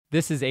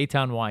This is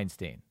Eitan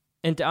Weinstein.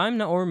 And I'm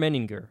Naor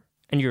Menninger,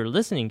 and you're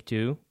listening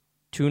to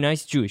Two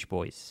Nice Jewish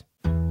Boys.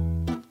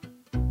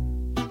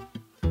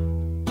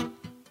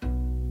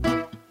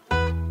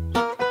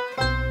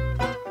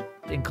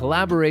 In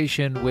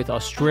collaboration with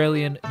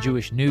Australian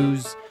Jewish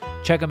News,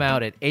 check them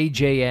out at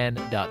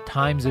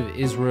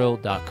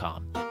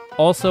ajn.timesofisrael.com.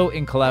 Also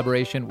in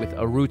collaboration with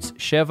Arutz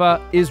Sheva,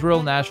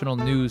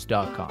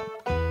 israelnationalnews.com.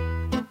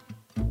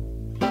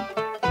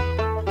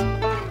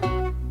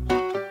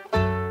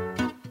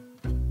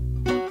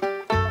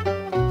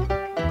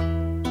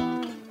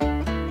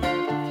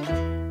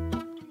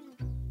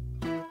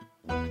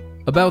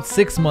 About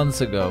 6 months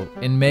ago,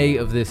 in May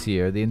of this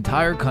year, the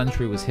entire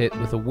country was hit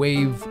with a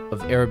wave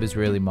of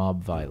Arab-Israeli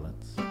mob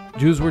violence.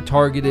 Jews were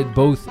targeted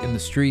both in the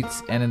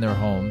streets and in their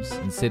homes,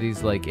 in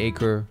cities like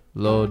Acre,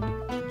 Lod,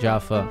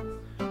 Jaffa.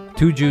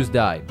 2 Jews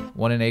died,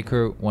 one in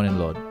Acre, one in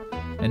Lod,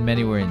 and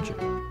many were injured.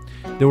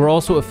 There were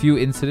also a few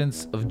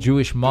incidents of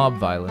Jewish mob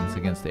violence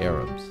against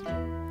Arabs.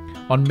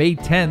 On May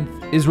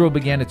 10th, Israel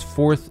began its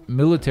 4th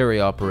military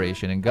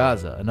operation in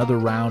Gaza, another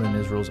round in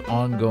Israel's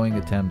ongoing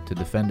attempt to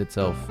defend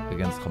itself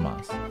against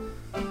Hamas.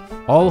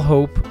 All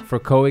hope for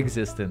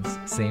coexistence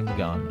seemed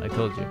gone, I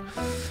told you.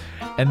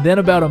 And then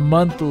about a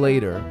month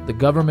later, the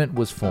government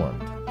was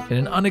formed. In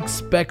an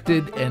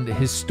unexpected and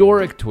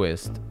historic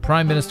twist,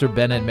 Prime Minister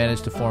Bennett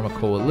managed to form a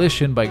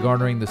coalition by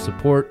garnering the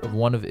support of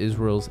one of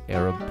Israel's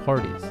Arab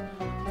parties.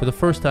 For the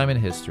first time in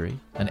history,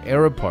 an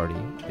Arab party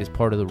is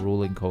part of the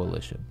ruling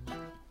coalition.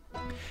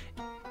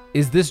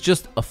 Is this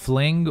just a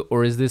fling,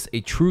 or is this a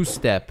true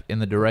step in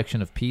the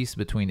direction of peace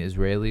between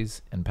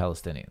Israelis and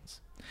Palestinians?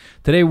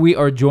 Today we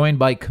are joined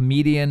by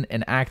comedian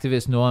and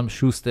activist Noam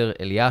Schuster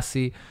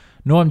Eliassi.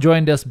 Noam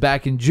joined us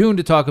back in June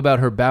to talk about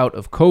her bout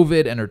of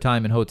COVID and her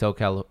time in Hotel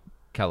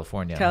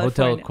California.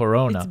 Hotel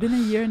Corona. It's been a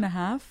year and a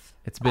half.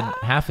 It's been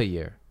half a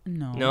year.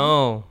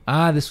 No.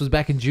 This was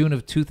back in June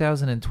of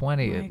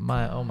 2020.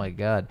 Oh my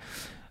God.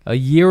 A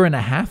year and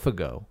a half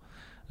ago.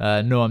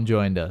 Noam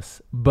joined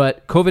us.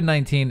 But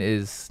COVID-19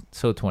 is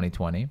so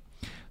 2020.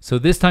 So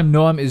this time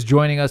Noam is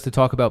joining us to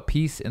talk about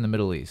peace in the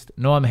Middle East.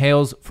 Noam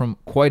hails from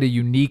quite a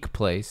unique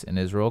place in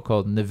Israel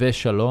called Neve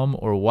Shalom,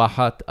 or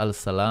Wahat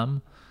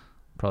al-Salam.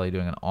 Probably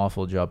doing an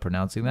awful job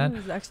pronouncing that. It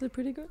was actually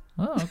pretty good.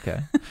 Oh, okay.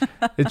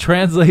 It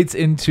translates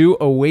into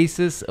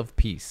Oasis of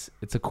Peace.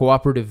 It's a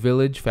cooperative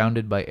village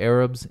founded by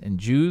Arabs and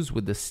Jews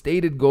with the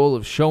stated goal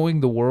of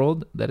showing the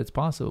world that it's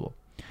possible.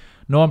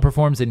 Noam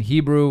performs in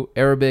Hebrew,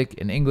 Arabic,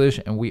 and English,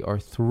 and we are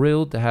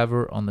thrilled to have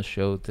her on the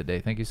show today.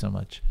 Thank you so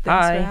much.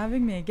 Thanks Hi. for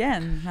having me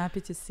again. Happy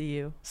to see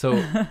you. So,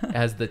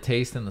 has the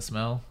taste and the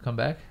smell come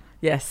back?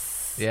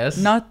 Yes. Yes?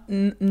 Not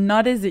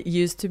as it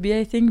used to be,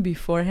 I think,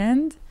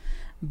 beforehand.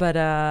 But,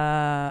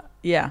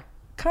 yeah,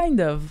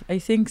 kind of. I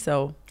think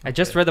so. I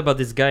just read about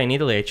this guy in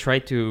Italy. I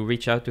tried to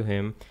reach out to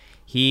him.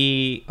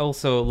 He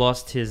also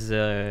lost his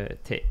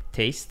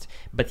taste,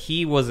 but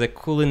he was a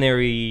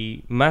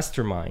culinary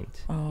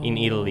mastermind in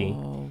Italy.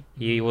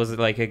 He was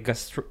like a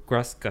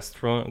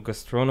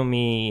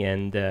gastronomy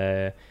and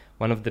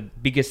one of the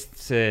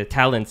biggest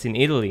talents in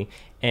Italy.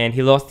 And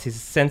he lost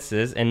his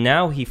senses, and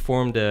now he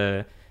formed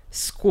a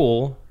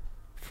school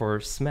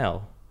for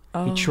smell.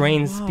 He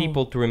trains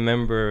people to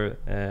remember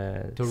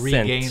to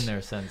regain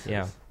their senses.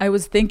 Yeah. I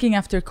was thinking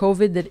after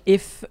COVID that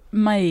if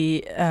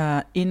my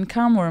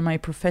income or my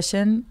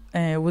profession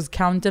was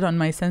counted on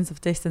my sense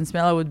of taste and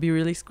smell, I would be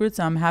really screwed.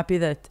 So I'm happy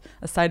that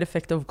a side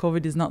effect of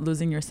COVID is not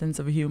losing your sense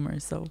of humor.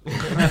 So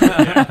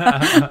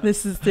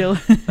this is still...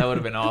 That would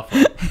have been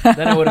awful.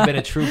 Then it would have been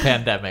a true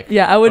pandemic.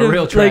 Yeah, I would have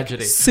real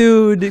tragedy.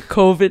 Sued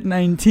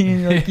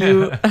COVID-19. Like,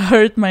 you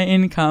hurt my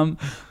income.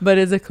 But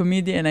as a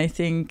comedian, I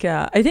think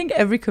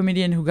every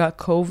comedian who got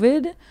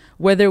COVID,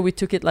 whether we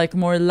took it like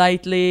more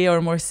lightly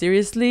or more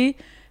seriously,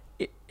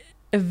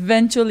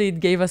 eventually it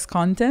gave us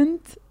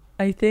content.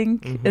 I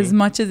think, as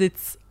much as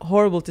it's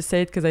horrible to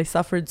say it because I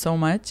suffered so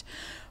much.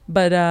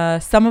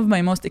 But some of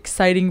my most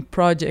exciting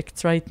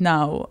projects right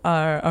now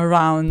are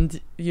around,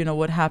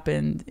 what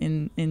happened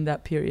in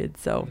that period.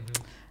 So,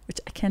 which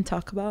I can't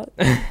talk about.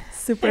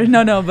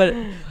 But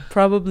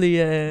probably.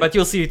 But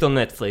you'll see it on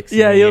Netflix.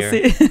 Yeah,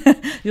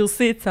 you'll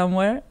see it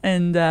somewhere,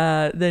 and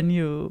then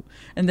you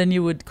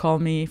would call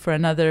me for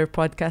another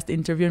podcast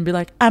interview and be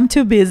like, "I'm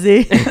too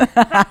busy."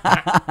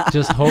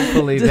 Just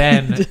hopefully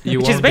then you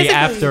won't be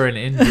after an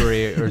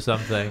injury or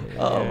something.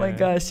 Oh my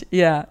gosh.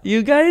 Yeah.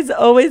 You guys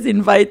always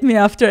invite me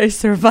after I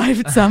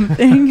survived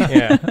something.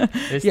 Yeah.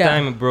 This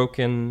time a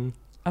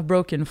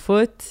broken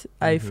foot.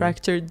 I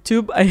fractured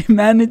tube. I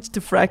managed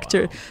to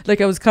fracture.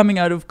 Like, I was coming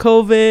out of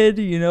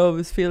COVID, I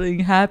was feeling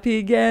happy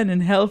again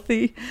and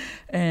healthy.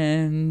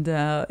 And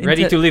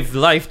ready to live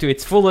life to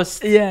its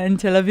fullest. Yeah, in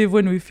Tel Aviv,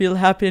 when we feel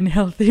happy and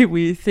healthy,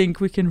 we think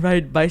we can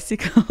ride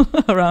bicycle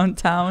around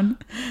town.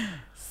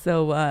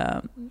 So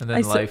and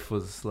then life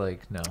was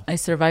like, no. I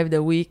survived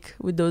a week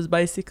with those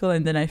bicycle,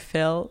 and then I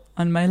fell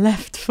on my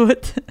left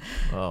foot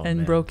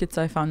and broke it.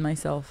 So I found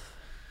myself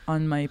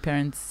on my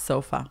parents'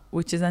 sofa,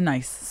 which is a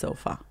nice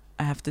sofa,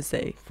 I have to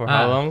say. For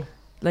how long?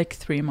 Like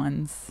 3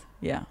 months.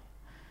 Yeah.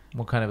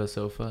 What kind of a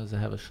sofa? Does it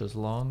have a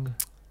chaise-longue?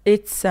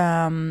 It's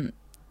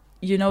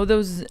you know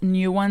those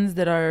new ones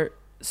that are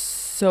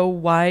so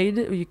wide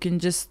you can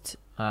just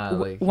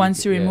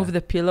once you remove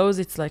the pillows,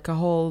 it's like a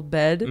whole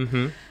bed.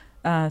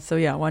 Mm-hmm. So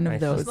yeah, one of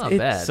Nice. those. It's not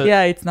bad. So-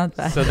 Yeah, it's not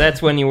bad. So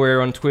that's when you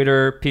were on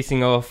Twitter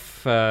pissing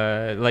off,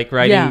 like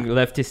writing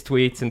leftist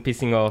tweets and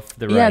pissing off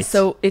the right. Yeah,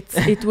 so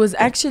it was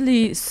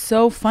actually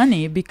so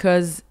funny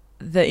because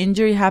the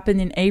injury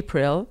happened in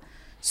April.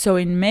 So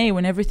in May,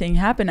 when everything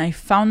happened, I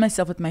found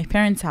myself at my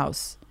parents'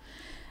 house.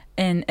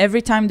 And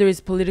every time there is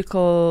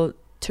political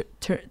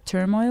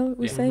turmoil,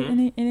 we say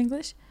in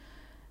English,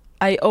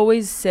 I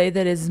always say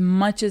that as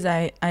much as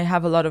I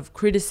have a lot of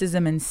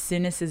criticism and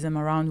cynicism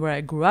around where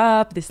I grew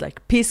up, this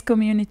like peace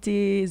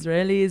community,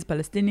 Israelis,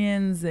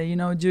 Palestinians,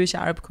 Jewish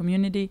Arab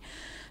community,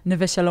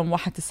 Neve Shalom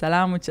Wahat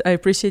Salam, which I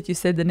appreciate you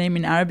said the name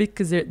in Arabic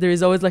because there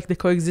is always like the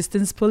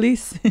coexistence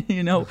police,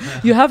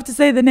 you have to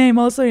say the name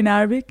also in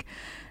Arabic.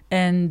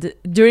 And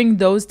during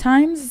those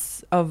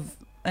times of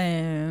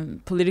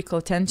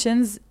political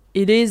tensions,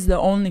 it is the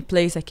only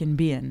place I can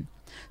be in.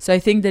 So I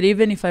think that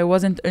even if I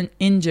wasn't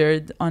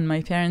injured on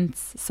my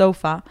parents'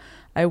 sofa,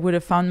 I would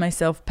have found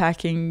myself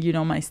packing,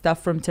 my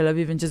stuff from Tel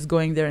Aviv and just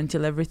going there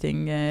until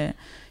everything,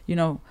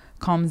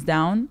 calms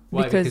down.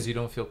 Why? Because you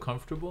don't feel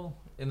comfortable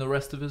in the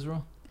rest of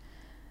Israel?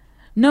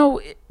 No,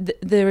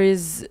 there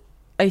is,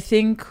 I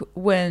think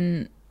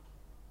when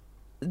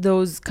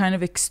those kind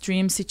of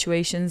extreme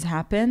situations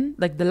happen,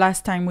 like the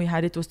last time we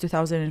had it was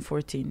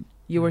 2014.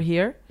 You were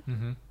here?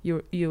 Mm-hmm.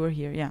 You were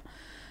here, yeah.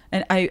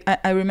 And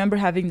I remember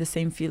having the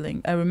same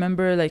feeling. I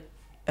remember like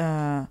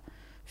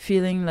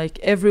feeling like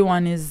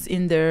everyone is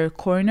in their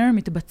corner,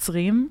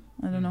 מתבצרים.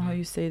 I don't know how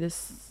you say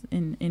this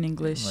in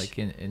English. Like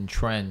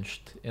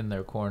entrenched in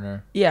their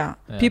corner. Yeah.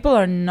 People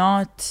are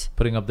not...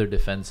 putting up their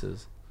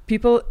defenses.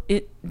 People,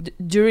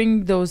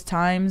 during those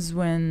times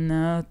when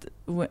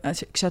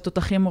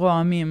כשהתותחים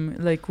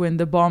רועמים, like when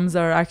the bombs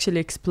are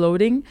actually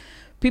exploding,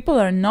 people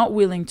are not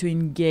willing to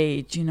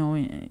engage,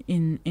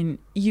 in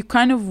you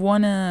kind of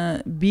want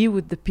to be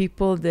with the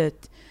people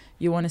that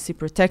you want to see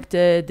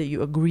protected, that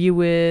you agree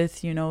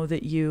with,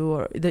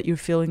 that you're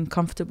feeling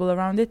comfortable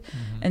around it.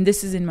 Mm-hmm. And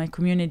this is in my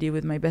community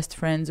with my best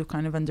friends who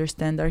kind of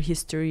understand our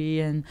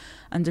history and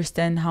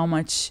understand how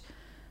much,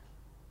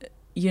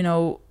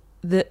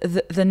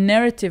 the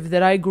narrative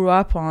that I grew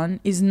up on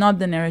is not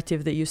the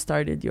narrative that you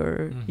started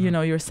your,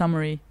 your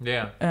summary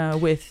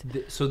with.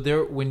 So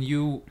there, when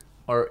you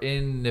are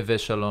in Neve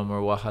Shalom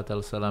or Wahat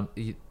al-Salam,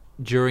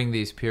 during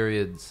these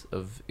periods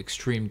of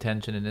extreme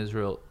tension in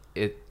Israel,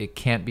 it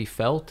can't be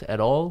felt at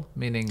all?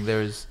 Meaning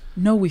there's...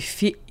 No, we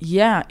feel...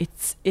 Yeah,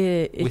 it's...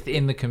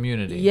 within the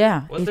community?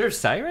 Yeah. Was there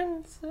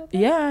sirens?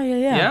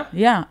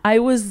 Yeah. I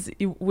was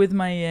with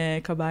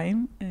my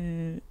kabaim.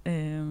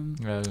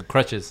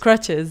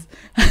 Crutches.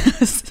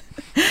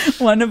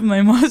 One of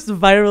my most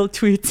viral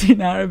tweets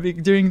in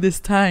Arabic during this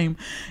time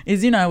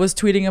is, I was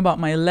tweeting about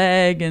my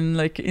leg and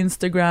like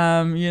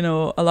Instagram,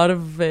 a lot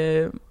of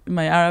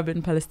my Arab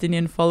and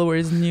Palestinian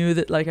followers knew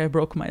that like I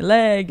broke my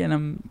leg and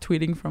I'm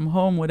tweeting from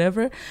home,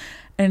 whatever.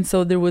 And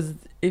so there was,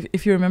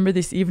 if you remember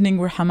this evening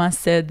where Hamas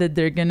said that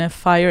they're going to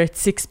fire at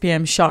 6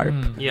 p.m. sharp.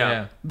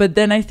 Yeah. But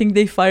then I think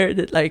they fired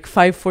at like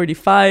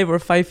 5:45 or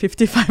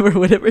 5:55 or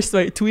whatever. So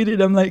I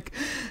tweeted, I'm like,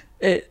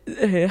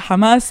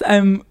 Hamas,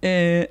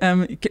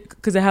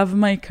 because I have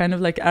my kind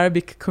of like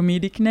Arabic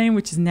comedic name,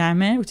 which is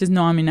Naameh, which is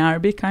Noam in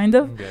Arabic, kind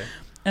of. Okay.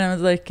 And I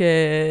was like,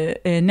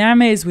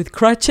 Naameh is with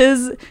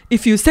crutches.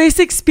 If you say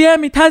 6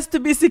 p.m., it has to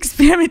be 6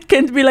 p.m. It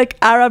can't be like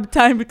Arab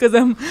time because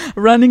I'm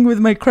running with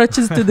my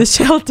crutches to the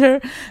shelter.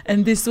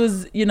 And this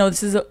was,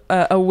 this is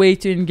a way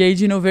to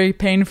engage, very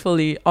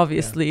painfully,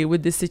 obviously,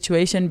 with this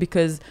situation,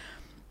 because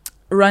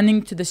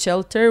running to the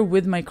shelter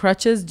with my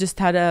crutches just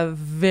had a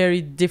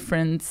very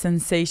different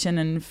sensation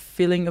and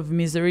feeling of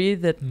misery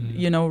that,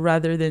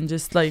 rather than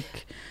just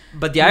like...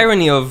 But the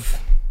irony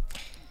of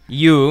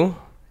you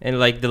and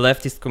like the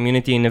leftist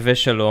community in Neve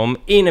Shalom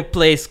in a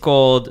place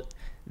called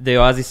the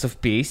Oasis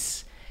of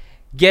Peace,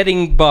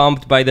 getting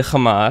bombed by the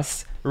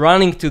Hamas,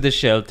 running to the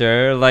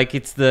shelter, like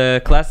it's the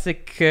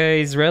classic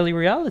Israeli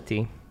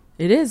reality.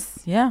 It is,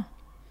 yeah.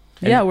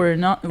 We're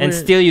not... And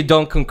still you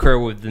don't concur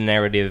with the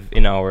narrative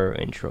in our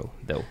intro,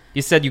 though.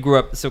 You said you grew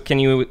up, so can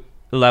you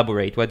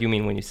elaborate? What do you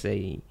mean when you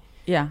say...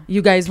 Yeah,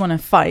 you guys want to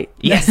fight.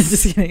 Yes.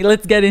 Just kidding.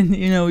 Let's get in,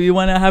 you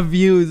want to have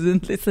views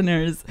and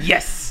listeners.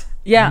 Yes.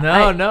 Yeah.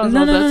 No, that's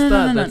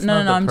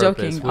not the I'm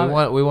purpose.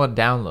 joking. We want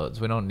downloads.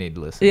 We don't need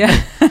listeners.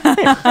 Yeah.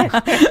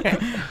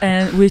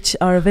 And which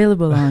are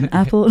available on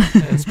Apple,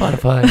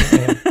 Spotify,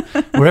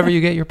 wherever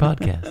you get your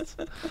podcasts.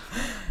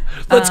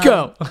 Let's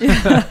go.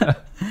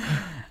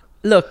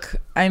 Look,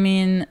 I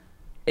mean,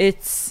 I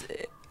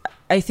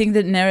think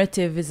that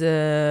narrative is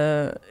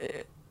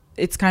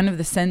it's kind of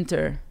the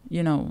center,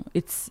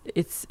 it's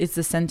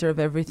the center of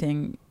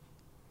everything,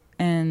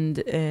 and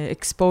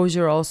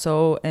exposure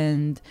also,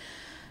 and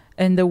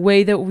the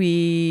way that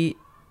we,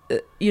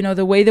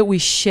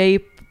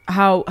 shape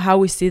how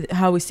we see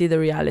the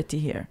reality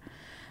here.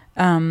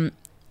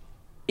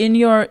 In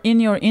your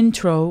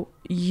intro,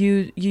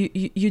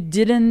 you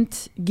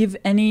didn't give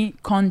any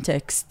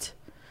context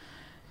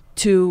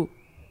to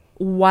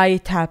why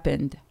it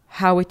happened,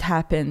 how it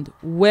happened,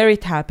 where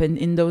it happened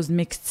in those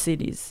mixed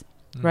cities,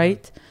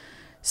 right?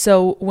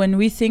 So when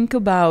we think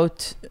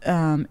about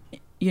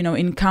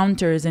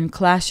encounters and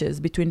clashes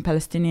between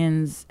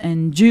Palestinians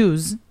and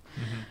Jews,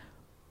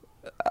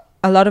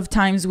 a lot of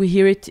times we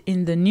hear it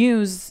in the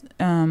news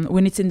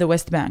when it's in the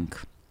West Bank.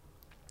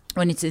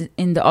 When it's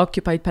in the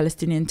occupied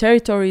Palestinian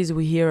territories,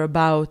 we hear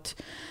about,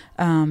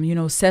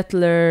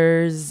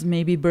 settlers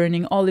maybe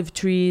burning olive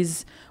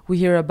trees. We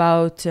hear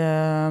about,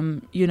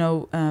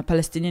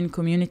 Palestinian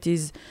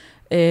communities,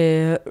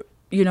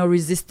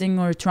 resisting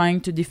or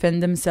trying to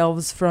defend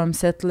themselves from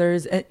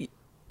settlers.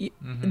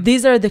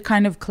 These are the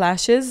kind of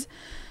clashes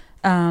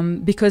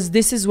because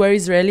this is where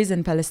Israelis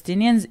and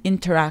Palestinians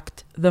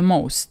interact the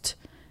most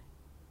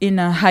in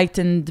a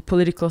heightened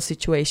political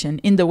situation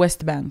in the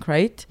West Bank,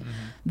 right?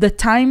 The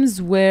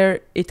times where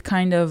it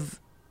kind of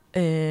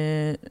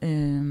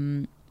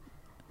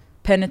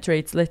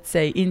penetrates, let's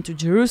say, into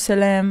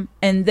Jerusalem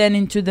and then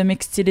into the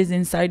mixed cities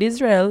inside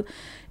Israel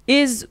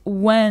is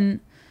when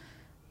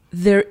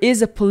there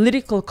is a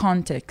political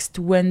context,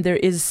 when there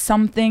is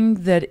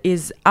something that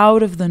is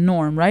out of the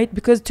norm, right?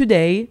 Because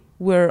today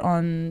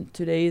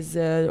is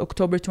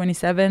October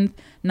 27th,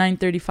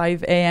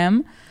 9:35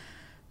 a.m.,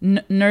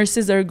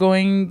 nurses are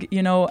going,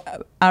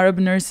 Arab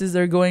nurses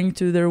are going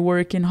to their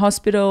work in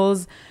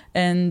hospitals,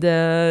 and,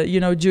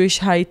 Jewish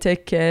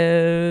high-tech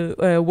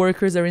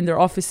workers are in their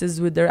offices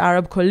with their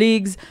Arab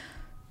colleagues.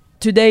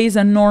 Today is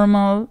a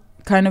normal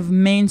kind of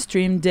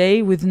mainstream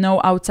day with no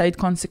outside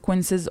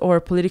consequences or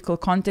political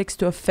context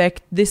to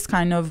affect this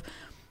kind of,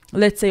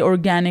 let's say,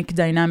 organic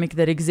dynamic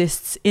that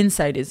exists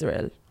inside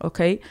Israel,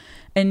 okay?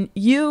 And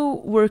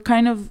you were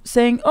kind of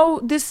saying,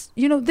 oh, this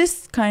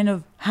kind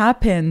of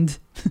happened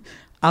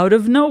out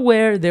of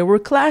nowhere. There were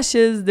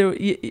clashes,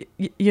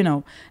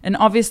 and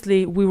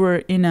obviously we were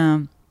in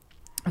a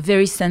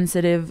very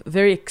sensitive,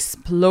 very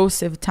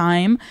explosive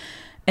time,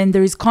 and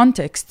there is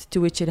context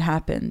to which it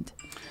happened.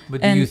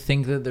 But do you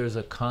think that there's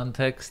a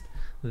context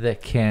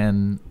that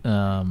can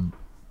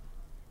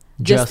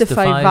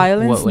justify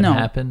violence? What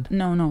happened?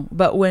 No.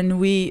 But when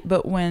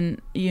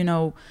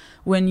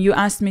you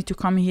asked me to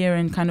come here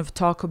and kind of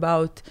talk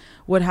about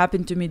what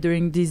happened to me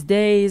during these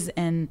days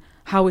and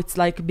how it's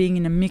like being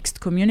in a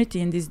mixed community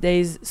in these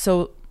days,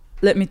 so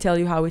let me tell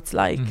you how it's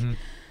like.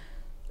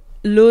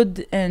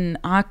 Lud and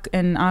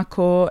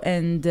Akko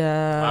and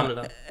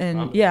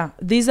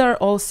these are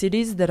all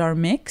cities that are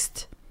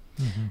mixed.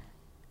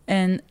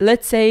 And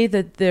let's say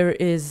that there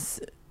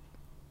is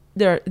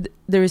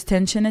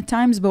tension at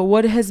times, but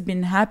what has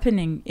been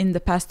happening in the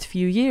past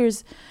few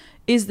years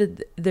is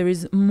that there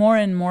is more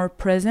and more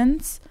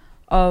presence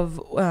of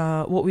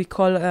what we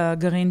call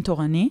Garinim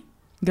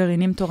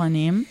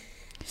Toranim.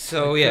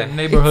 So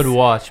neighborhood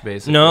watch,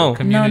 basically. No.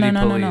 Community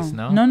police.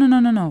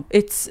 No.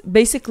 It's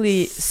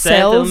basically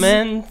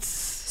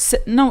settlements.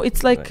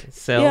 It's like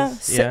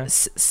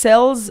cells.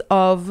 Cells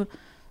of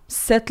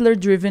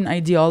settler-driven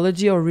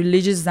ideology or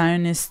religious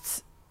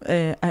Zionist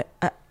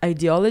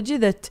ideology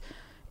that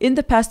in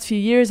the past few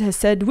years has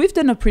said, we've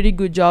done a pretty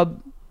good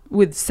job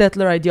with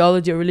settler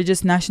ideology or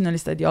religious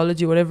nationalist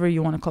ideology, whatever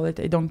you want to call it,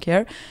 I don't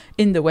care,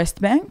 in the West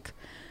Bank.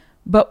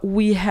 But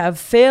we have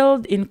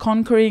failed in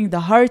conquering the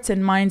hearts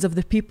and minds of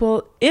the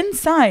people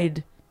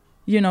inside,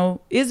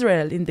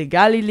 Israel, in the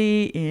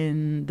Galilee,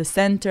 in the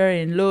center,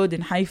 in Lod,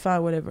 in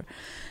Haifa, whatever.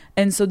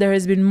 And so there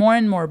has been more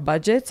and more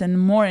budgets and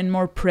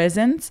more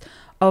presence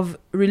of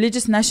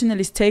religious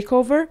nationalist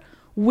takeover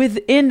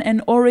within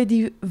an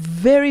already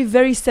very,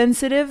 very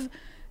sensitive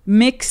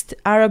mixed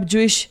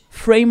Arab-Jewish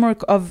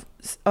framework of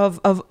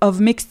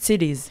mixed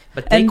cities.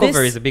 But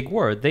takeover is a big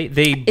word. They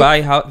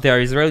are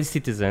Israeli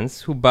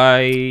citizens who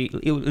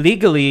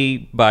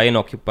legally buy and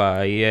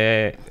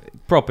occupy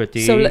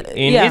property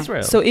in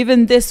Israel. So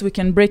even this, we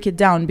can break it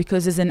down,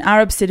 because as an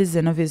Arab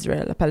citizen of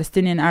Israel, a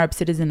Palestinian Arab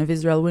citizen of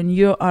Israel, when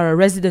you are a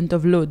resident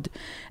of Lod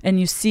and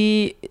you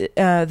see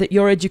that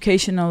your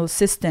educational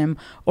system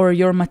or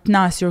your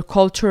matnas, your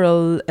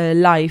cultural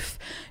life,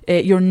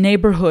 your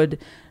neighborhood,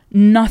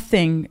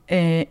 nothing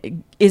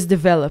is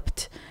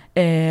developed.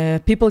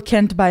 People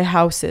can't buy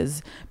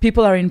houses.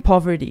 People are in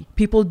poverty.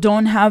 People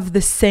don't have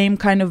the same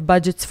kind of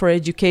budgets for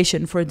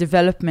education, for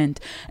development.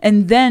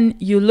 And then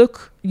you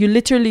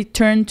literally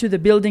turn to the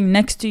building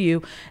next to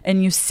you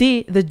and you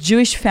see the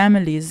Jewish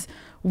families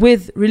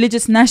with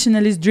religious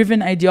nationalist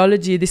driven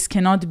ideology. This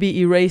cannot be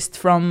erased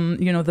from,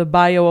 the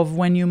bio of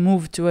when you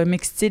move to a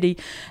mixed city.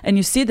 And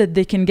you see that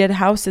they can get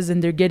houses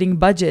and they're getting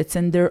budgets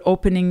and they're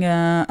opening,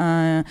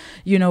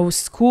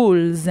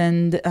 schools,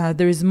 and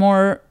there is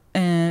more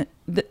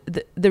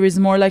there is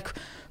more like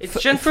it's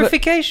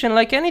gentrification,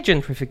 like any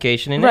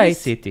gentrification in any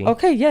city.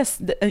 Okay,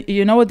 yes,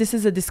 you know what? This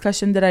is a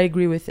discussion that I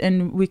agree with,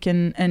 and we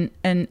can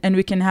and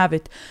we can have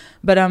it.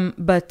 But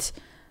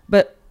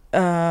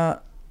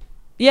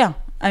yeah,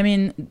 I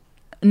mean,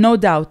 no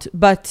doubt.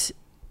 But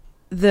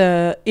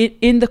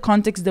in the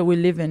context that we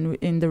live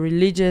in the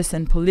religious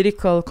and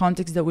political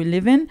context that we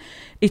live in,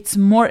 it's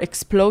more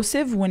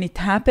explosive when it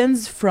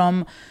happens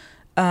from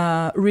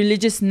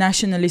religious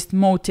nationalist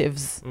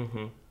motives.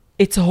 Mm-hmm.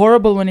 It's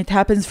horrible when it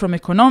happens from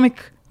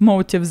economic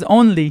motives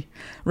only,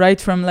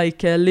 right? From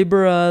like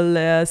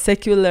liberal,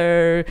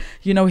 secular,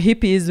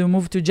 hippies who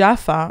move to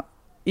Jaffa.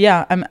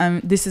 Yeah,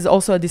 this is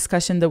also a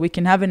discussion that we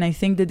can have, and I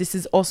think that this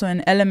is also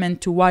an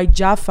element to why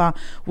Jaffa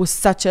was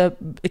such a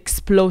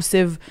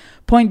explosive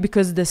point,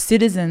 because the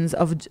citizens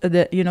of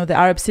the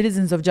Arab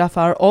citizens of Jaffa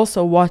are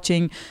also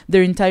watching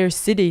their entire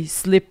city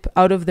slip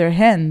out of their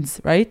hands,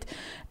 right?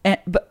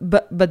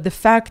 But the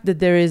fact that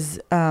there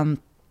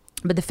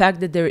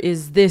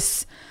is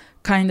this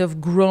kind of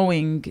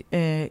growing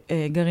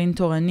Garin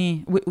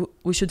Torani,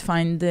 we should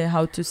find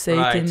how to say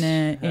it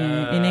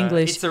in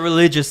English. It's a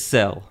religious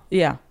cell.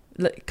 Yeah.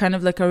 Kind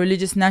of like a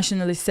religious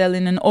nationalist cell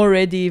in an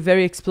already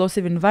very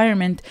explosive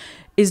environment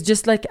is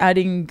just like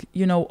adding,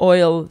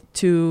 oil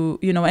to,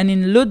 and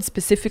in Lud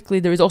specifically,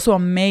 there is also a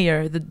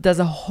mayor that does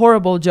a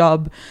horrible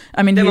job.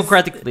 I mean,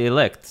 democratically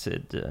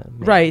elected.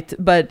 Right.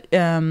 But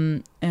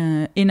in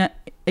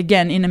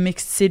a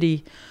mixed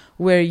city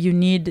where you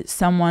need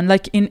someone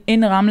like in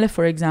Ramle,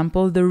 for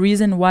example, the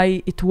reason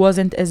why it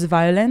wasn't as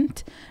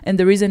violent and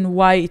the reason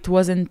why it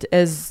wasn't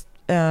as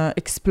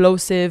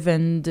explosive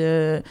and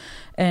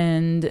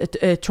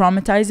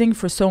traumatizing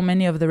for so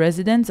many of the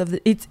residents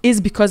it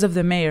is because of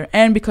the mayor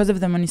and because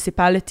of the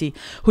municipality,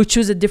 who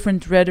choose a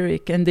different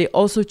rhetoric, and they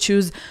also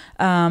choose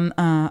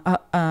a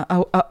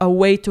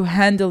way to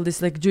handle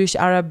this like Jewish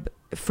Arab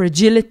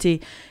fragility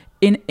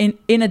in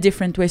a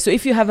different way. So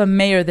if you have a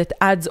mayor that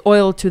adds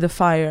oil to the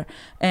fire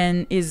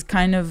and is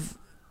kind of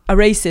a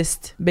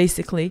racist,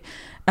 basically,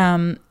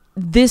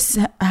 this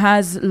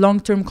has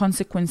long-term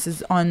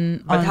consequences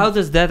on... But how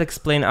does that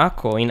explain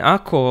Akko? In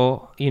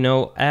Akko,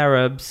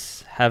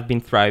 Arabs have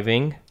been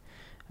thriving.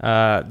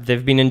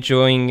 They've been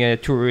enjoying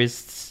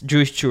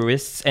Jewish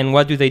tourists. And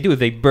what do?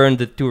 They burn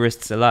the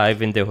tourists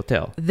alive in the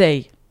hotel.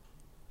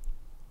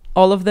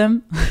 All of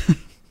them?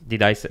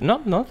 Did I say?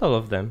 Not all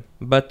of them,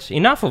 but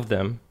enough of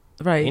them.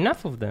 Right.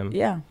 Enough of them.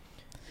 Yeah.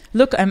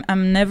 Look,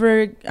 I'm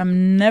never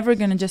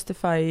gonna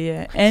justify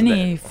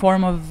any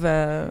form of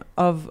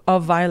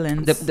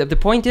violence. The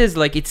point is,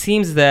 like, it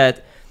seems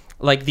that,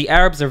 like, the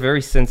Arabs are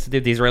very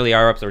sensitive. The Israeli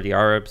Arabs or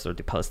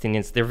the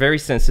Palestinians, they're very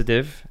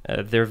sensitive.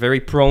 They're very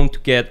prone to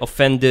get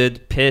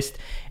offended, pissed,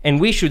 and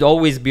we should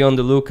always be on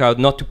the lookout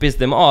not to piss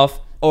them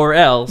off, or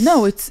else.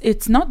 No,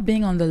 it's not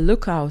being on the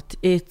lookout.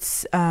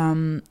 It's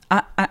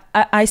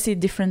I see it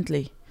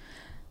differently.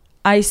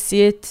 I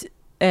see it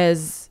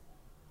as,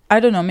 I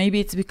don't know, maybe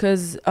it's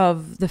because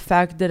of the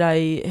fact that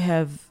I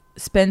have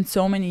spent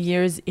so many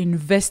years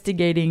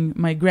investigating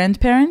my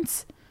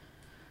grandparents,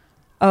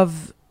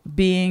 of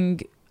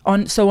being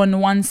on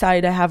one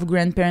side I have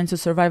grandparents who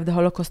survived the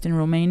Holocaust in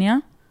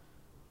Romania,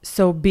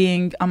 so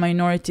being a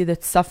minority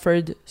that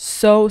suffered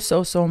so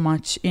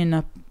much in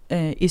a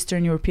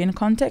Eastern European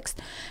context,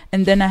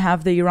 and then I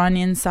have the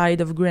Iranian side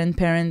of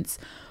grandparents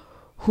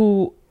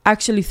who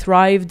actually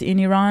thrived in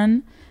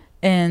Iran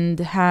and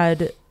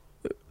had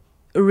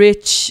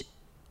rich,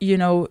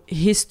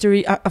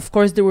 history. Of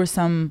course, there were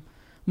some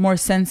more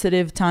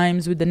sensitive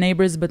times with the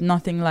neighbors, but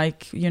nothing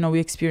like, we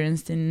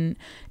experienced in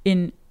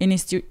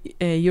East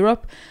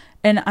Europe.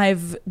 And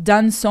I've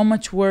done so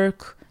much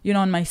work,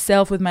 on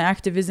myself, with my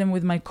activism,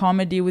 with my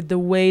comedy, with the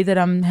way that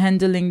I'm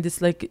handling this,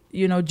 like,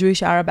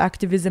 Jewish Arab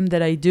activism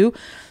that I do,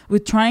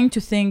 with trying to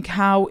think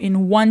how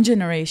in one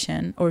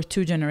generation or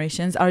two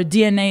generations, our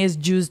DNA as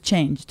Jews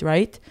changed,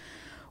 right?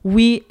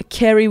 We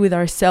carry with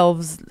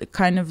ourselves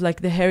kind of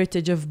like the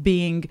heritage of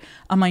being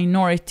a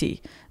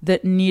minority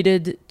that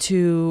needed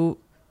to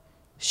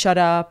shut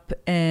up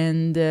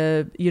and,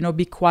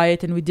 be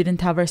quiet, and we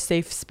didn't have our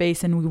safe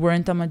space, and we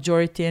weren't a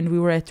majority, and we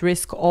were at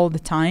risk all the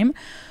time,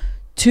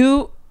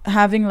 to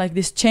having like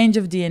this change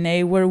of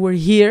DNA where we're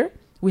here,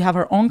 we have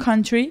our own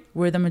country,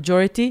 we're the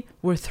majority,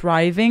 we're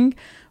thriving,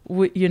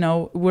 we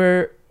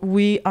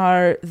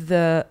are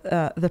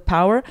the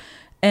power.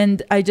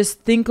 And I just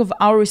think of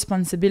our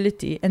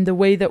responsibility and the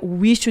way that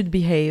we should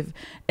behave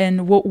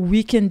and what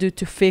we can do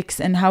to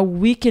fix and how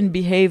we can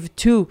behave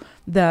to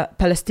the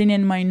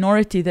Palestinian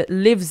minority that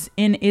lives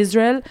in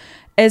Israel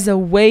as a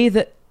way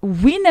that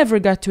we never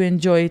got to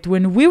enjoy it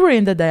when we were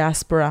in the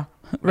diaspora,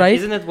 right?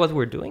 Isn't it what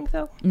we're doing,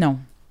 though?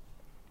 No,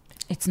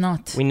 it's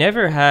not. We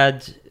never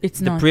had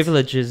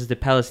privileges the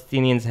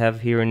Palestinians have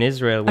here in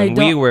Israel when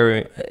we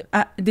were...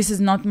 this is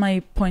not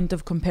my point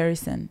of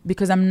comparison,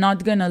 because I'm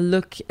not going to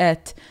look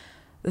at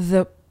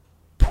the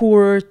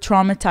poor,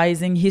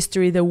 traumatizing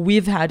history that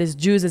we've had as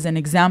Jews as an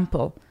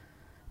example.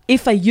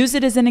 If I use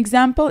it as an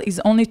example, is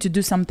only to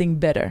do something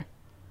better.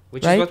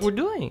 Which is what we're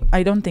doing.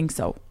 I don't think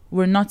so.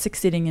 We're not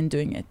succeeding in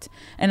doing it.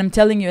 And I'm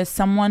telling you, as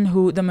someone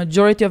who the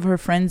majority of her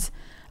friends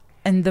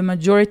and the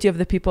majority of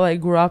the people I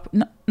grew up,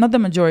 not the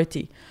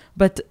majority,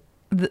 but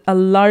a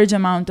large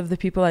amount of the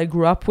people I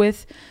grew up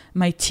with,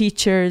 my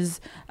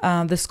teachers,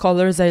 the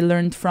scholars I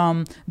learned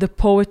from, the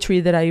poetry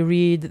that I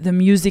read, the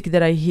music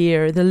that I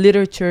hear, the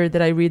literature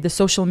that I read, the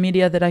social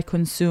media that I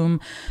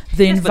consume,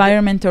 the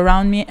environment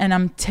around me. And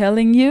I'm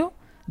telling you,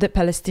 the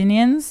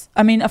Palestinians,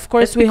 I mean, of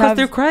course, because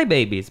they're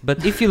crybabies.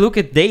 But if you look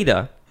at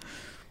data,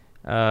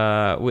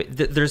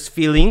 there's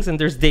feelings and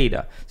there's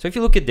data. So if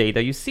you look at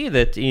data, you see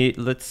that,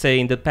 let's say,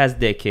 in the past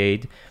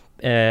decade,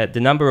 the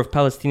number of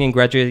Palestinian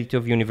graduates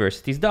of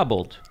universities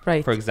doubled,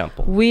 right, for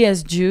example. We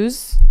as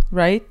Jews,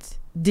 right,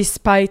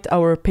 despite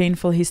our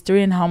painful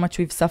history and how much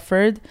we've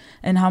suffered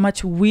and how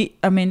much we're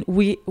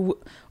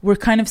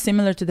kind of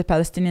similar to the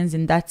Palestinians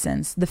in that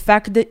sense. The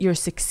fact that you're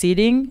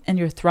succeeding and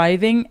you're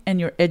thriving and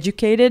you're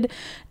educated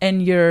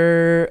and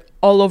you're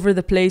all over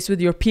the place with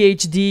your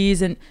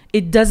PhDs, and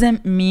it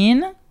doesn't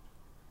mean,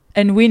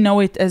 and we know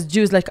it as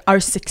Jews, like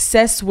our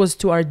success was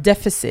to our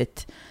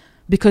deficit.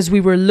 Because we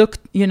were looked,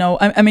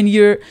 I mean,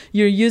 you're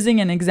using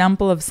an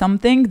example of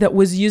something that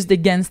was used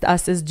against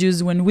us as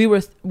Jews when we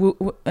were,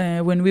 But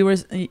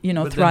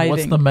thriving.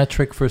 What's the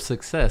metric for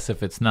success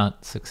if it's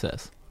not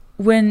success?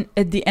 When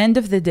at the end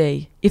of the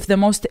day, if the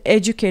most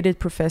educated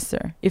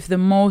professor, if the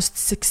most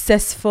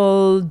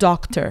successful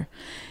doctor,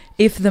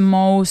 if the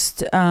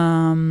most,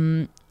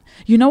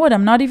 you know what?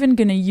 I'm not even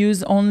going to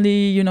use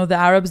only, the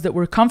Arabs that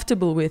we're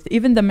comfortable with.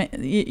 Even the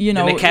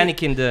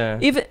mechanic in the...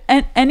 Even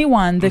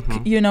anyone that,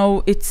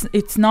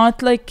 it's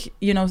not like,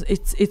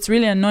 it's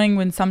really annoying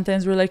when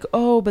sometimes we're like,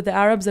 oh, but the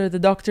Arabs are the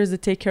doctors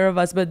that take care of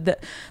us. But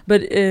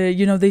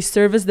they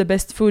serve us the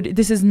best food.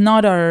 This is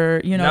not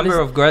our, Number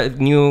of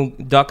new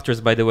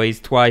doctors, by the way, is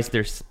twice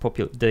their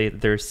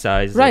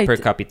size per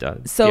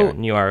capita. So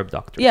new Arab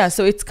doctors. Yeah,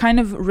 so it's kind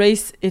of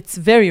it's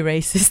very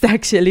racist,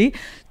 actually,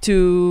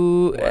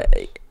 to...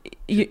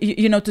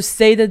 to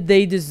say that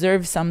they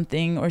deserve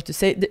something, or to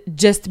say that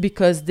just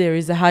because there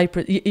is a high,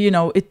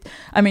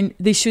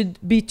 they should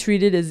be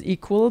treated as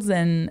equals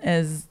and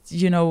as,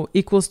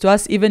 equals to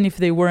us, even if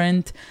they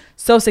weren't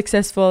so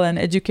successful and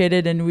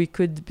educated, and we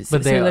could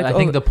But I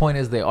think the point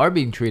is they are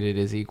being treated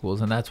as equals,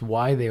 and that's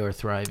why they are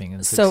thriving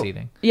and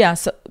succeeding. Yeah,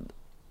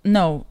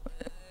 no.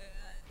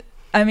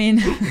 I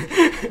mean...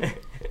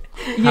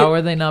 How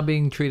are they not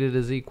being treated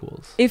as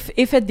equals?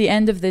 If at the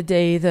end of the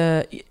day,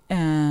 the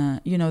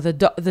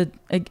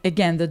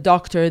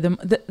doctor,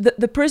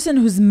 the person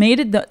who's made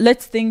it,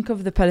 let's think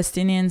of the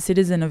Palestinian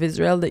citizen of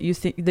Israel that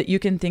you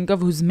can think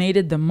of, who's made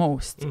it the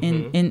most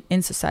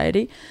in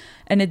society,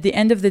 and at the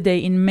end of the day,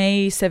 in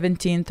May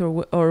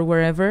 17th or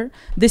wherever,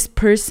 this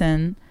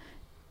person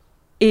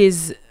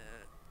is,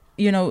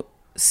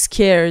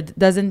 scared,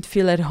 doesn't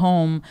feel at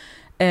home.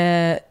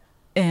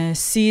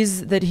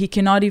 Sees that he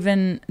cannot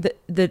even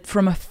that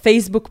from a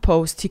Facebook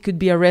post he could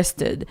be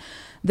arrested,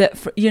 that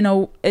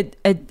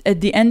at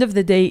the end of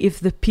the day, if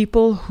the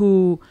people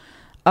who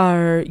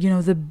are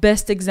the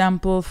best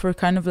example for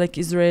kind of like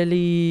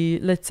Israeli,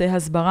 let's say,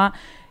 hasbara,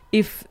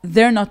 if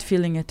they're not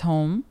feeling at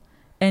home,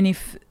 and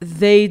if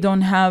they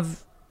don't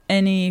have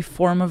any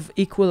form of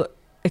equal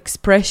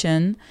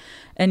expression,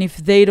 and if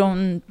they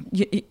don't,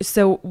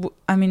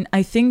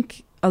 I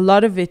think a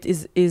lot of it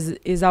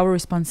is our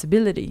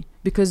responsibility,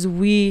 because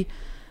we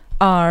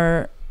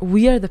are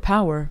the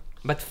power.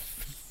 But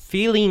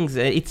feelings,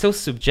 it's so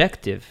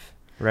subjective,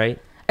 right?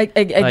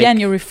 Again,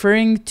 you're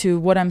referring to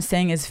what I'm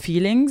saying as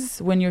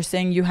feelings when you're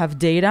saying you have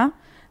data,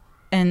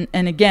 and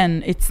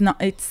again, it's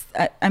not.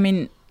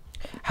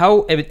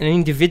 How an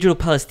individual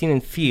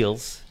Palestinian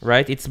feels,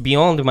 right? It's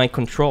beyond my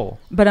control.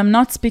 But I'm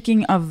not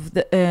speaking of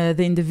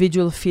the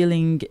individual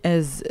feeling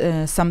as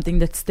something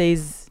that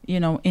stays,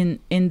 in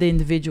the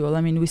individual.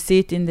 I mean, we see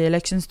it in the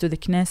elections to the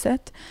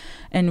Knesset,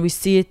 and we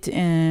see it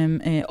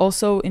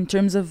also in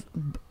terms of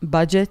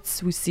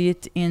budgets. We see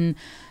it in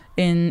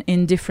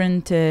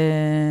different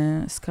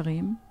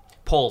skarim,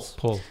 polls,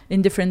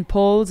 in different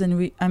polls,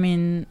 and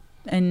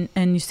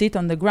and you see it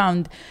on the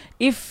ground.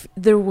 If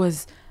there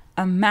was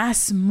a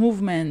mass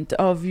movement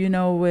of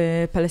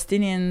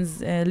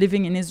Palestinians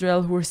living in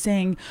Israel who are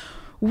saying,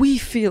 we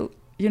feel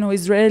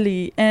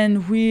Israeli,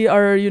 and we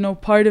are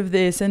part of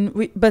this,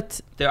 but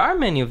there are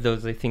many of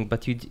those, I think,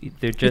 but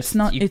they're just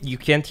you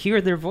can't hear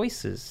their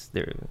voices.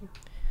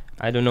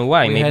 I don't know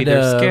why. Maybe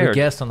they're scared. We had a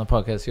guest on the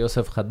podcast,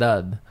 Yosef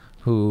Haddad,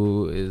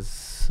 who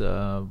is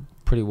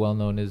pretty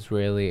well-known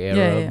Israeli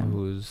Arab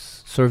who's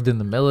served in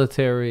the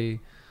military.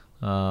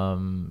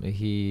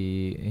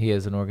 He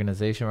has an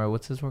organization, right?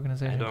 What's his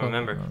organization called? I don't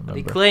remember. But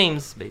he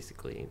claims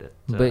basically that.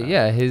 But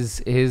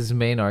his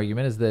main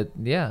argument is that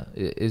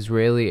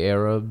Israeli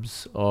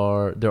Arabs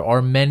there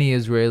are many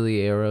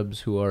Israeli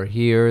Arabs who are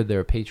here.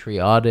 They're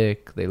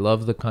patriotic. They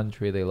love the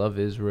country. They love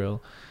Israel.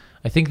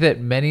 I think that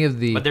many of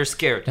the. But they're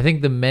scared. I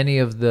think to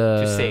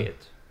say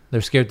it.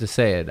 They're scared to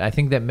say it. I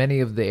think that many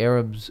of the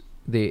Arabs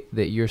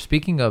that you're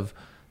speaking of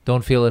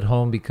don't feel at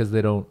home because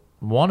they don't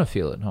want to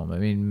feel at home. I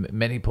mean,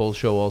 many polls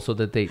show also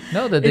that they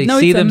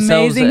see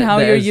themselves. It's amazing how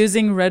you're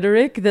using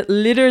rhetoric that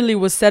literally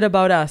was said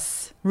about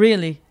us.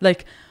 Really,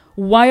 like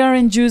why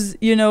aren't Jews,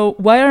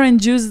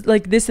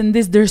 like this and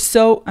this? They're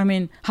so, I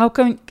mean, how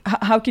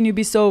can you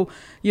be so,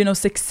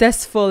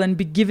 successful and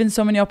be given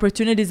so many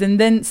opportunities and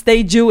then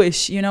stay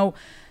Jewish?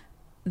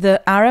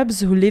 The Arabs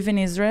who live in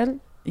Israel,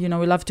 we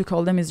love to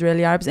call them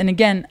Israeli Arabs. And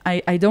again,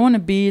 I don't want to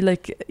be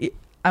like,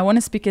 I want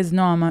to speak as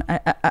Noam.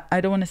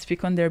 I don't want to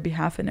speak on their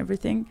behalf and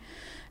everything.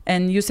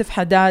 And Yusuf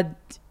Haddad,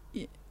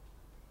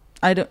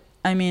 I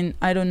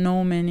don't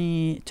know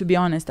many, to be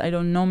honest, I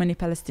don't know many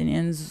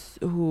Palestinians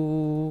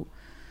who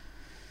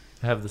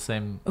have the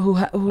same who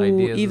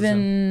ideas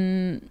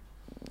even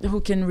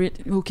who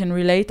can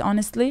relate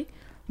honestly.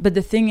 But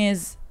the thing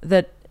is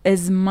that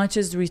as much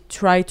as we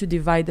try to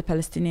divide the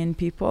Palestinian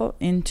people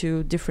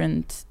into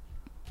different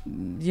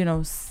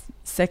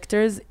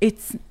sectors,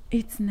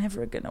 it's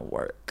never gonna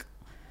work.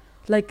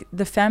 Like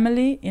the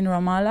family in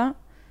Ramallah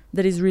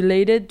that is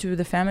related to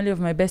the family of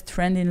my best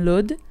friend in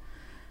Lod,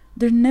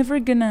 they're never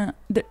gonna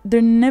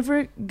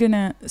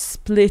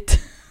split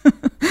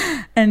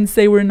and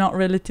say we're not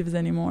relatives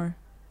anymore.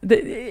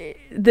 The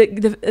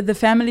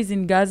families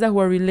in Gaza who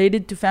are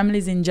related to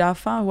families in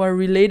Jaffa, who are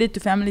related to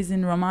families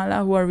in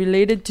Ramallah, who are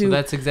related to... So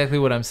that's exactly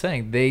what I'm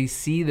saying. They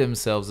see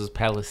themselves as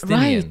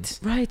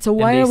Palestinians. Right. So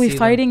why are we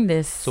fighting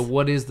this? So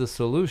what is the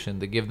solution?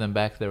 To give them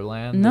back their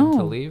land and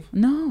to leave?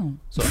 No.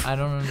 So I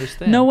don't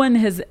understand. No one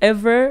has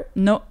ever...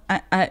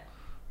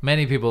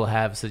 Many people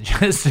have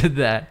suggested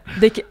that.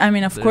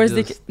 Of course,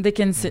 they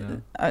can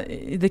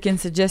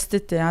suggest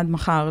it ad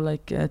machar,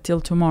 like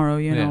till tomorrow,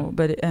 know.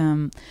 But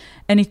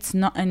and it's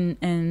not.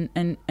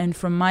 And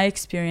from my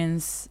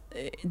experience,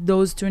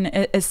 those two,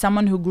 as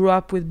someone who grew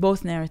up with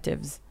both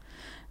narratives,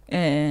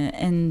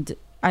 and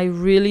I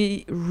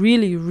really,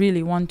 really,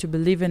 really want to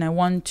believe, and I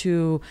want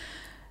to,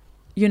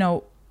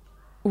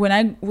 when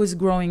I was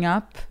growing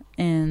up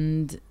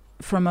and.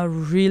 From a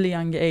really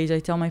young age,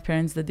 I tell my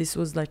parents that this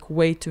was like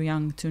way too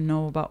young to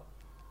know about,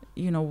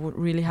 what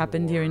really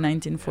happened here in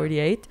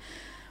 1948.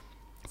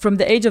 From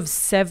the age of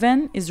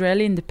 7,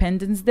 Israeli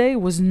Independence Day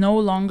was no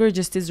longer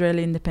just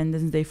Israeli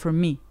Independence Day for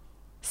me.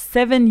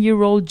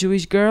 7-year-old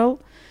Jewish girl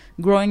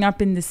growing up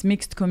in this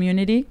mixed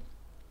community.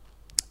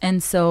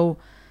 And so...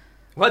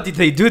 What did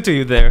they do to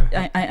you there?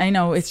 I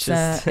know, it's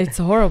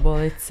horrible.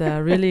 It's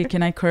really,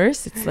 can I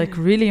curse? It's like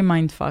really a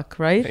mind fuck,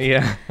 right?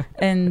 Yeah.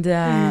 And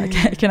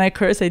can I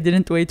curse? I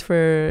didn't wait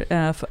for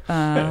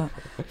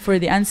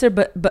the answer.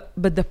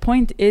 But the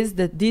point is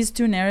that these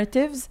two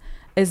narratives,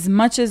 as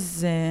much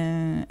as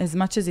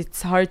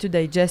it's hard to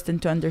digest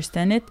and to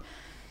understand it,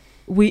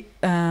 we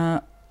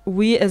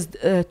as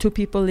two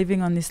people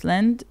living on this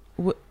land,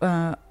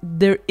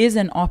 there is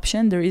an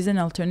option, there is an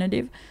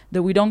alternative,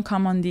 that we don't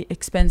come on the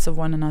expense of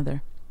one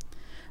another,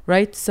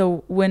 right?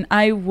 So when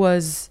I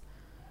was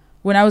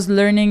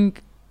learning,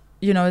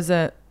 as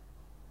a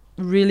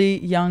really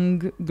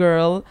young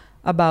girl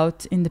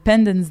about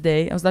Independence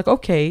Day, I was like,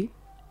 okay,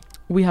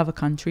 we have a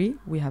country,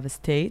 we have a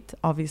state.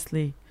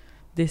 Obviously,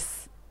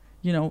 this,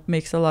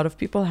 makes a lot of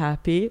people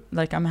happy.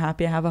 Like, I'm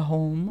happy I have a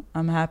home.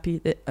 I'm happy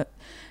that,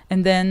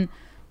 and then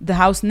the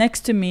house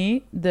next to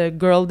me, the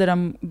girl that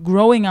I'm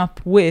growing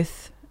up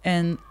with,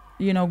 and,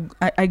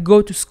 I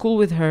go to school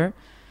with her,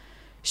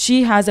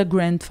 she has a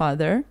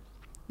grandfather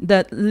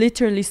that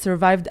literally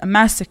survived a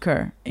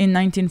massacre in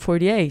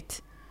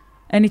 1948.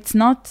 And it's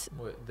not...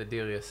 The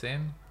Deir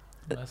Yassin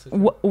massacre?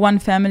 One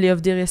family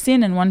of Deir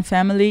Yassin and one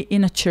family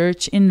in a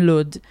church in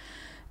Lod.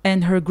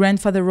 And her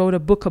grandfather wrote a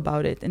book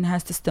about it and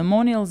has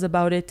testimonials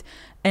about it.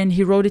 And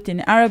he wrote it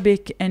in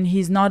Arabic, and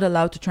he's not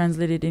allowed to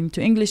translate it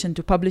into English and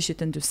to publish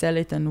it and to sell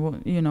it. And,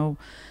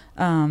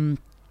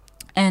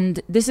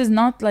 and this is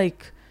not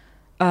like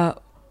a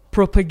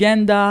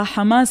propaganda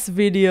Hamas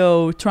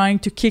video trying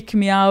to kick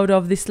me out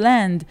of this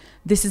land.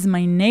 This is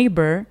my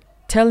neighbor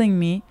telling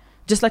me,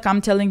 just like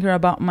I'm telling her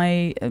about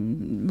my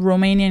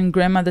Romanian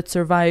grandma that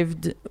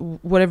survived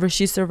whatever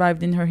she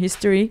survived in her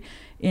history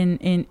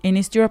in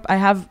East Europe. I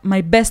have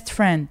my best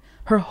friend,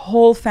 her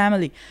whole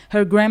family,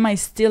 her grandma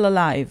is still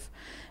alive.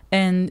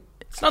 And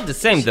it's not the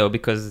same though,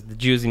 because the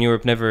Jews in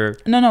Europe never...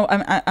 No,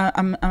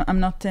 I'm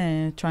not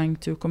trying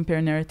to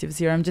compare narratives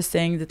here. I'm just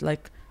saying that,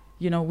 like,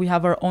 we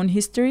have our own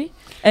history,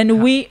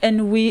 and we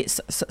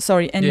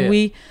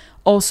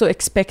also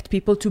expect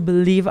people to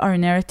believe our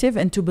narrative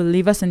and to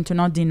believe us and to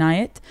not deny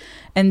it.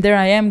 And there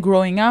I am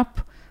growing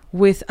up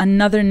with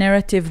another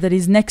narrative that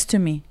is next to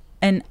me,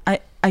 and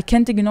I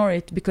can't ignore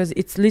it, because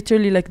it's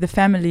literally like the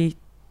family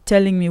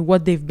telling me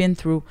what they've been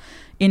through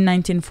in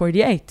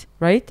 1948,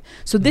 right?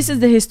 So this is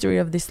the history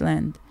of this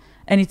land.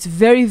 And it's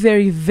very,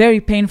 very, very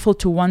painful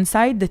to one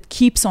side that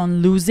keeps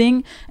on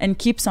losing and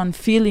keeps on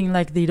feeling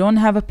like they don't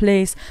have a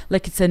place,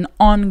 like it's an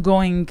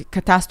ongoing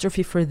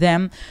catastrophe for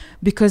them,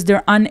 because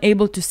they're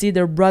unable to see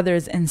their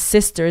brothers and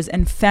sisters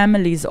and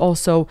families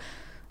also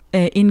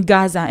in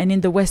Gaza and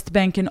in the West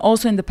Bank, and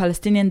also in the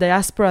Palestinian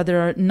diaspora that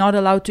are not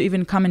allowed to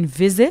even come and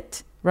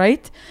visit,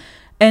 right?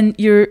 And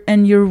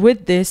you're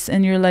with this,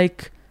 and you're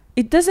like,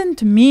 it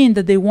doesn't mean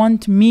that they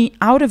want me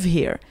out of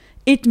here.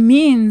 It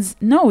means,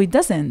 no, it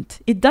doesn't.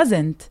 It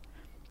doesn't.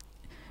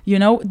 You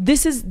know,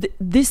 this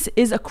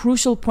is a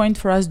crucial point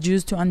for us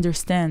Jews to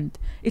understand.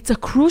 It's a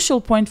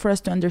crucial point for us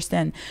to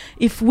understand.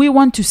 If we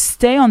want to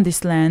stay on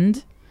this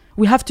land,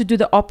 we have to do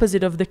the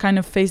opposite of the kind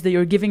of face that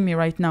you're giving me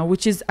right now,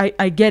 which is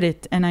I get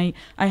it, and I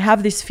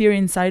have this fear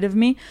inside of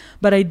me,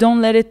 but I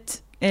don't let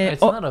it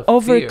it's not a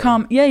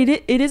overcome. fear. Yeah,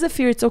 it is a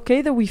fear. It's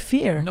okay that we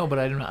fear. No, but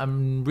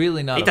I'm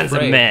really not It is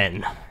afraid. a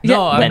man.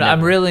 No, Yeah,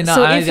 I'm really not.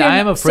 So I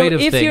am afraid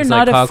of if things you're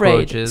like not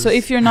afraid, cockroaches. so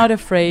if you're not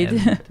afraid,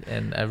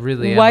 and I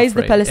really am Why is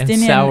the afraid. Palestinian-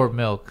 And sour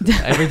milk.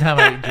 Every time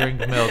I drink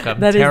milk, I'm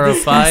that is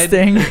terrified.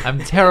 disgusting. I'm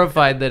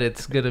terrified that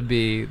it's gonna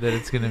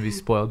be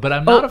spoiled. But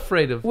I'm not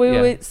afraid of.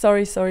 Wait,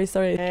 sorry.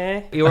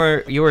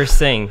 You were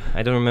saying,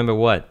 I don't remember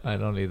what. I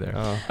don't either.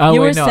 Oh.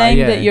 You were saying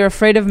that you're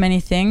afraid of many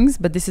things,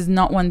 but this is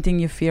not one thing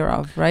you fear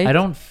of, right? I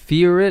don't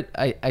fear it.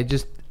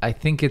 I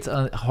think it's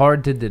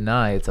hard to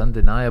deny. It's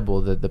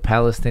undeniable that the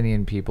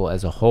Palestinian people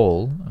as a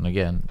whole, and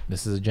again,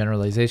 this is a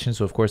generalization,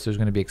 so of course there's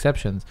going to be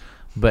exceptions,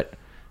 but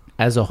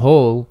as a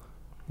whole,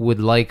 would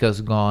like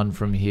us gone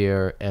from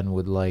here and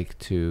would like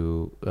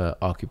to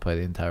occupy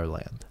the entire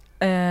land.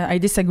 I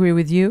disagree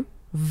with you.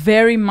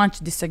 Very much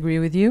disagree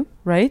with you,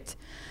 right?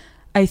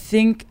 I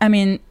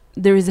mean,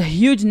 there is a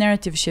huge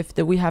narrative shift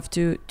that we have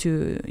to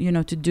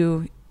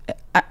do,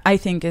 I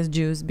think, as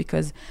Jews,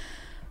 because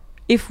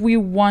if we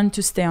want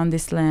to stay on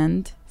this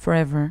land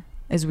forever,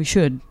 as we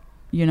should,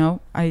 you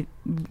know, as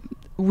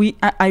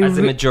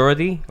a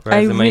majority or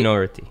as a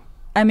minority?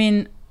 I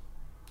mean,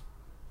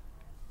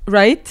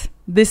 right?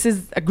 This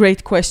is a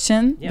great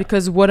question,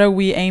 because what are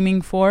we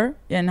aiming for,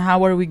 and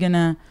how are we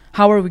gonna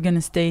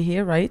stay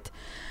here, right?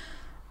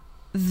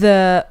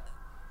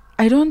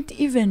 I don't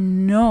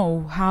even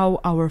know how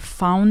our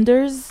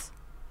founders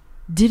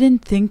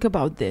didn't think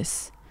about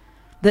this.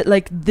 That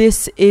like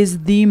this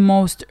is the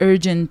most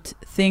urgent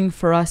thing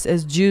for us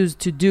as Jews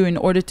to do in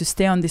order to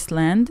stay on this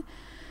land,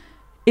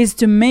 is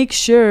to make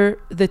sure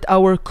that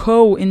our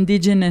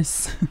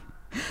co-indigenous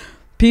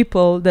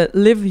people that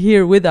live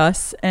here with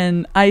us,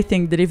 and I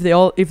think that if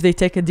they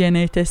take a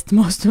DNA test,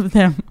 most of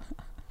them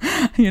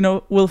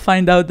will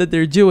find out that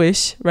they're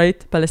Jewish,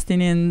 right?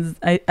 Palestinians,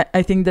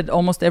 I think that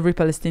almost every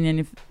Palestinian,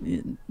 if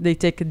they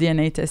take a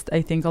DNA test,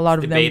 I think a lot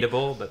of them...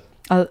 Debatable, but...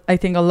 I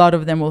think a lot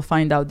of them will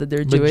find out that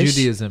they're Jewish. But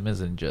Judaism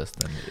isn't just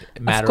a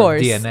matter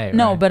of DNA, right?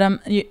 No, but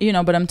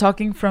I'm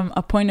talking from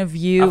a point of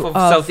view of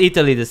South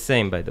Italy, the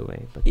same, by the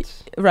way. But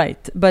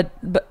right, but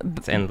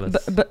it's endless.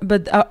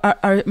 But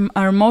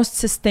our most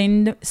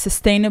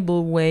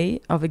sustainable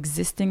way of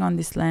existing on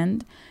this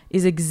land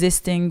is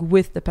existing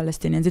with the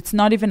Palestinians. It's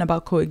not even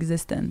about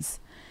coexistence.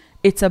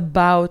 It's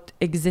about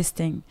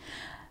existing.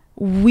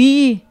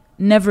 We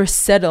never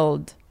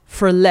settled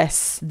for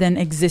less than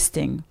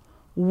existing.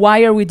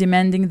 Why are we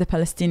demanding the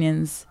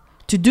Palestinians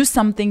to do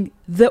something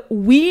that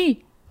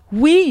we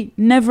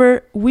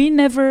never? We're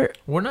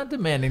not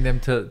demanding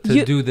them to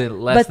do the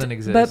less than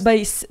exist. But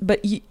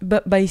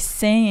by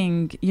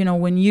saying,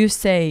 when you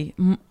say,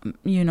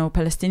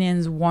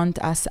 Palestinians want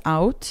us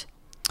out,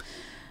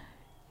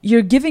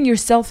 you're giving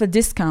yourself a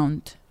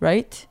discount,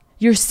 right?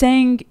 You're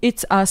saying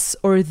it's us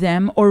or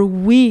them, or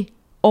we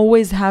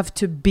always have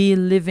to be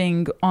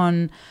living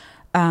on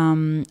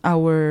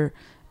our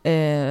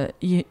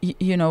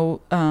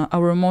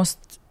our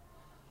most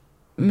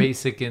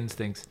basic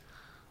instincts.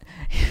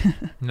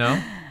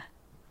 No?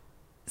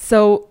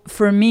 So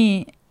for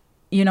me,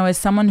 as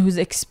someone who's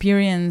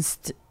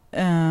experienced,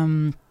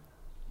 from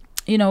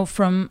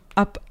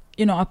up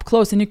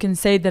close, and you can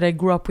say that I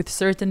grew up with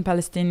certain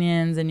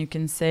Palestinians, and you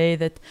can say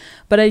that,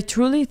 but I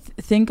truly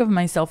think of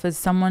myself as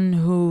someone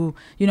who,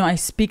 I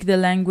speak the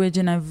language,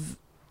 and I've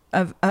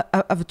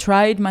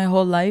tried my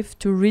whole life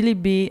to really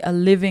be a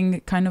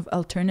living kind of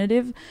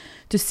alternative,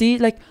 to see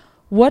like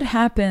what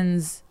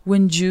happens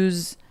when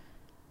Jews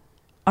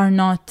are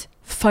not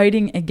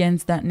fighting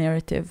against that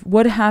narrative.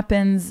 What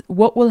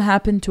will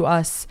happen to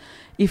us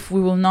if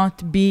we will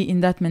not be in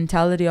that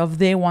mentality of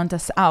they want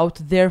us out,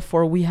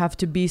 therefore we have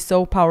to be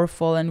so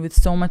powerful and with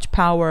so much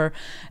power,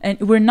 and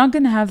we're not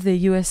going to have the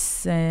US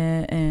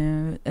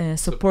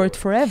support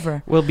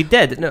forever. We'll be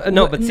dead.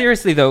 But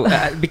seriously though,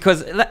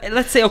 because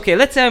let's say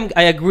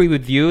I agree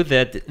with you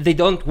that they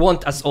don't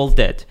want us all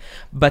dead,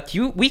 but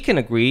we can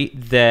agree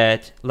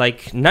that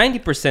like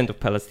 90% of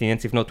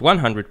Palestinians, if not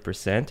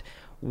 100%,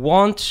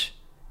 want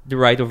the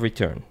right of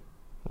return.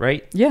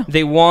 Right? Yeah.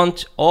 They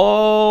want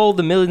all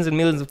the millions and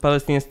millions of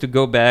Palestinians to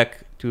go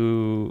back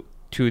to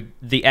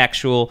the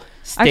actual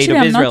state of Israel.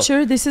 Actually, I'm not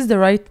sure this is the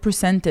right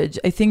percentage.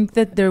 I think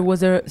that there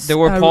were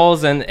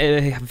polls, and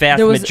a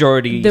vast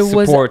majority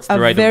supports the right of return. There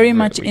was a very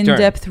much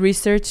in-depth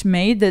research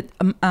made that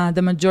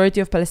the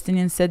majority of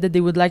Palestinians said that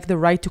they would like the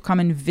right to come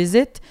and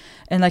visit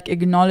and like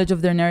acknowledge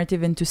of their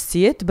narrative and to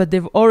see it, but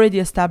they've already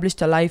established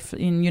a life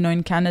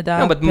in Canada,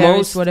 no, but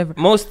Paris, whatever.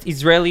 Most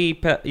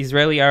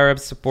Israeli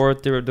Arabs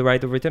support the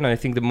right of return, and I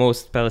think the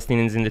most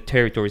Palestinians in the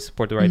territory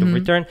support the right of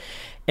return.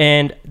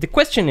 And the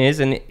question is,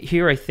 and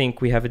here I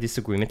think we have a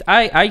disagreement,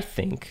 I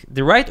think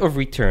the right of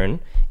return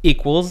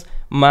equals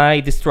my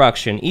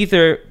destruction.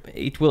 Either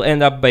it will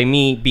end up by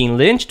me being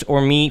lynched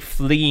or me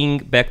fleeing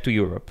back to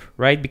Europe,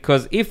 right?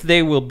 Because if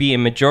they will be a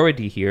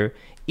majority here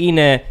in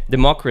a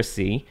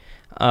democracy,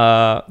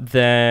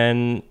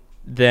 then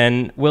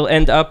we'll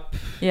end up,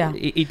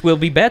 it will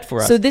be bad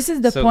for us. So this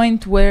is the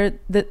point where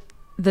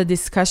the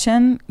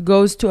discussion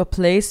goes to a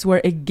place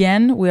where,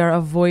 again, we are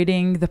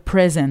avoiding the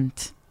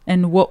present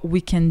and what we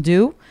can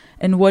do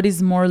and what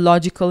is more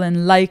logical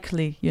and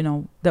likely,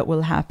 that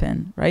will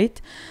happen,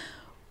 right?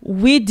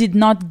 We did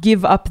not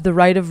give up the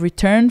right of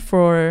return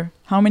for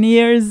how many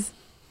years?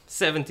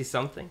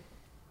 70-something.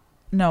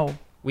 No.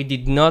 We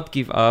did not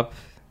give up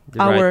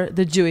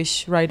the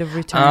Jewish right of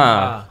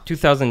return.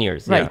 2,000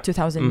 years. Right,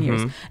 2,000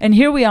 years. And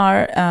here we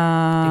are.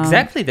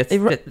 Exactly.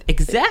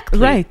 Exactly.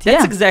 Right.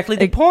 That's exactly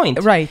the point.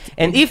 Right.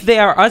 And if they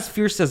are as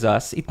fierce as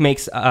us, it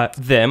makes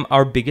them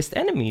our biggest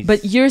enemies.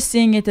 But you're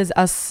seeing it as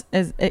us,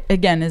 as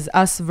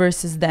us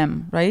versus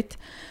them, right?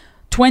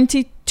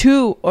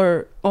 22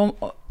 or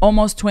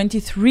almost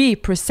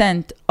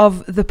 23%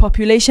 of the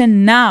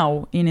population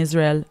now in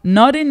Israel,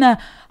 not in a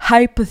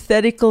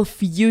hypothetical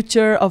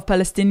future of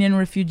Palestinian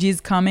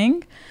refugees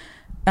coming.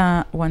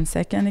 1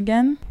 second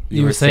again.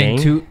 You were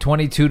saying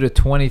 22 to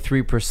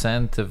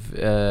 23% of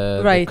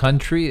the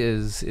country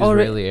is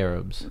Israeli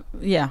Arabs.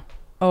 Yeah.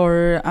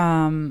 Or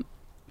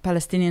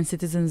Palestinian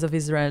citizens of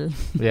Israel.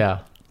 Yeah.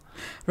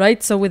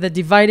 Right? So with a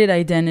divided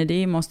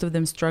identity, most of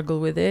them struggle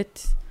with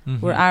it.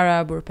 Mm-hmm. We're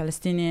Arab, we're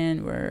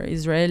Palestinian, we're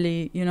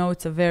Israeli.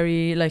 It's a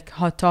very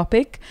hot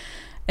topic.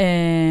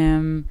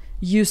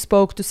 You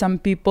spoke to some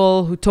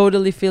people who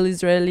totally feel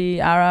Israeli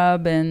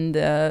Arab, and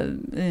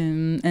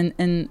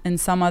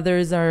some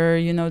others are,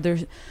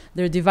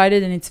 they're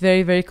divided, and it's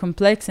very, very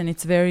complex, and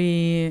it's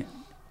very,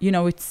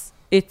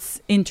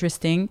 it's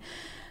interesting.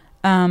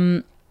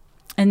 And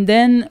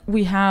then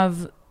we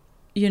have,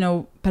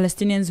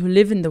 Palestinians who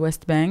live in the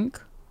West Bank,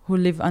 who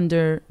live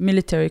under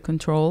military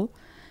control,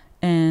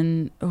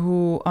 and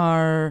who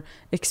are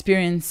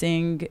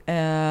experiencing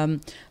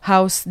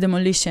house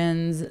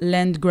demolitions,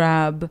 land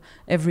grab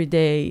every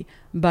day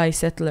by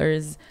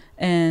settlers,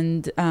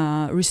 and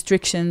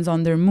restrictions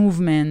on their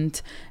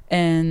movement,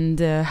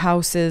 and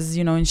houses,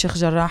 in Sheikh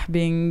Jarrah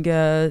being,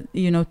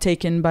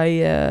 taken by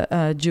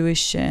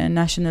Jewish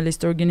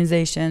nationalist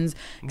organizations,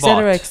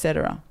 etc.,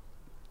 etc.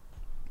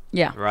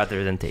 Yeah.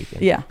 Rather than taken.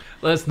 Yeah.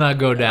 Let's not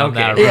go down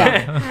that road.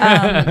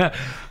 Yeah.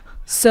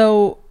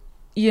 So,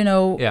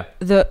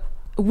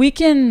 we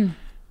can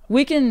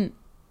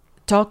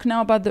talk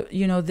now about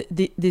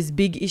these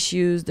big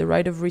issues, the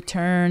right of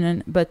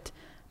return, but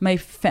my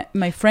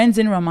friends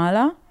in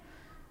Ramallah,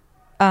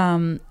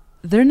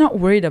 they're not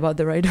worried about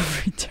the right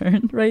of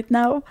return right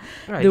now.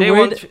 Right.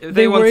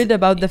 They're worried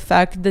about the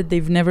fact that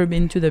they've never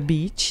been to the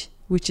beach,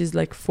 which is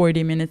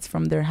 40 minutes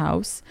from their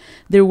house.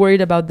 They're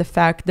worried about the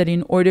fact that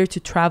in order to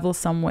travel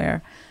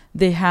somewhere,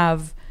 they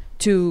have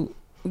to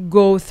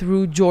go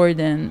through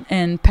Jordan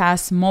and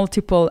pass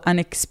multiple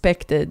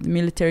unexpected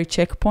military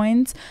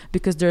checkpoints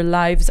because their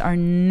lives are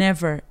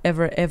never,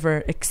 ever,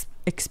 ever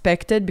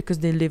expected, because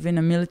they live in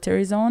a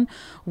military zone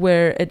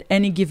where at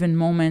any given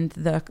moment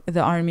the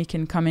army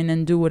can come in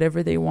and do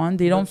whatever they want.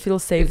 They don't feel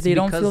safe. They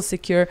don't feel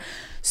secure.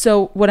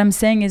 So what I'm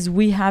saying is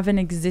we have an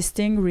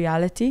existing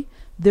reality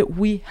that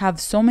we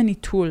have so many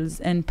tools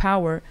and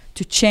power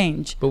to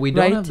change. But we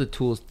don't have the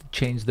tools to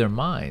change their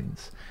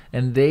minds.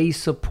 And they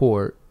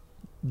support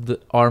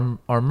our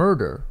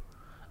murder.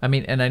 I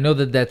mean, and I know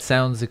that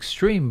sounds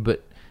extreme,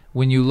 but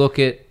when you look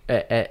at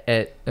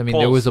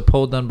there was a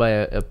poll done by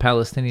a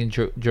Palestinian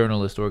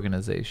journalist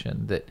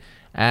organization that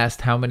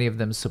asked how many of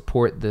them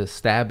support the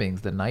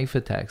stabbings, the knife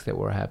attacks that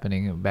were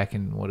happening back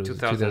in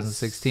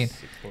 2016.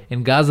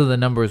 In Gaza, the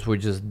numbers were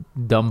just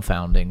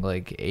dumbfounding,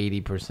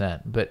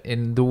 80%. But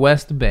in the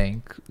West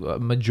Bank, a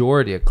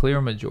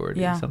clear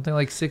majority, something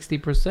like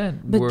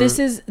 60%. But this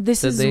is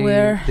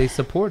where they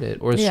support it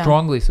or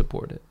strongly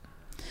support it.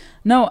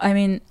 No, I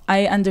mean,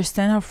 I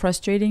understand how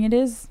frustrating it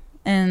is.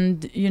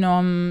 And,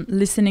 I'm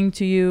listening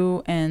to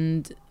you,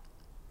 and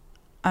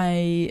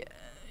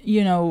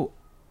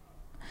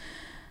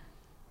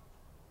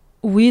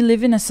we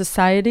live in a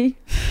society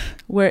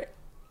where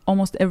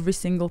almost every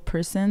single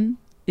person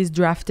is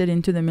drafted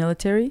into the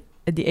military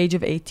at the age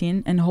of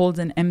 18 and holds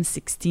an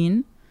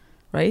M16,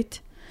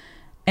 right?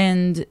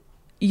 And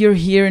you're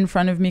here in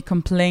front of me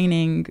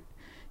complaining,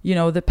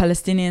 the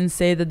Palestinians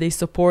say that they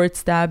support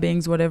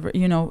stabbings, whatever,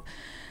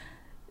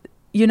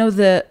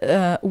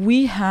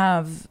 we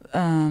have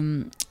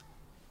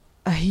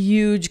a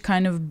huge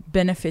kind of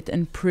benefit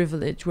and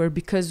privilege where,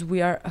 because we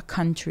are a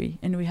country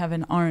and we have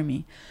an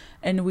army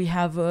and we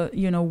have a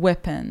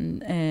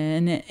weapon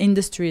and an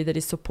industry that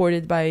is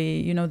supported by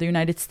the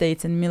United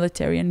States and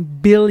military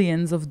and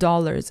billions of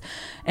dollars,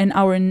 and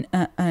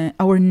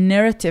our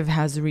narrative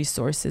has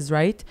resources,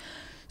 right?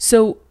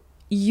 So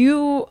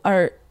you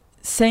are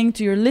saying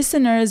to your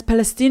listeners,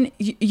 Palestine,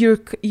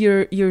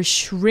 you're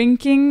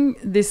shrinking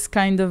this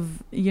kind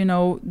of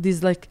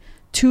these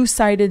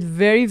two-sided,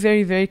 very,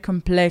 very, very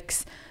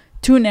complex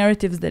two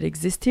narratives that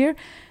exist here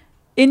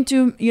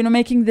into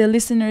making the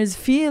listeners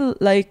feel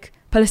like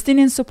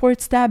Palestinians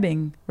support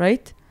stabbing,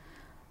 right?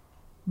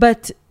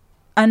 But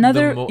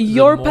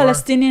your more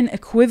Palestinian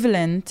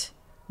equivalent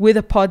with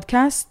a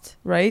podcast,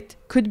 right,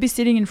 could be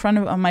sitting in front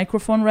of a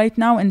microphone right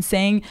now and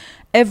saying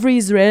every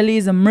Israeli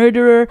is a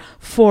murderer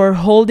for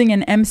holding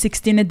an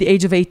M16 at the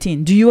age of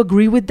 18. Do you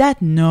agree with that?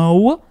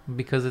 No.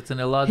 Because it's an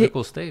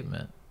illogical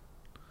statement.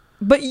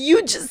 But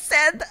you just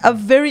said a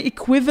very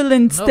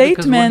equivalent statement.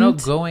 Because we're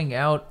not going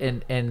out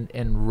and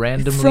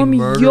randomly from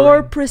murdering.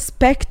 your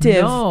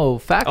perspective. No,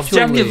 factually.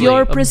 Objectively.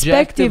 Your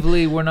perspective.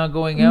 Objectively, we're not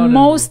going out.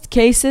 Most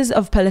cases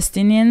of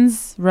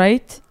Palestinians,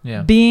 right,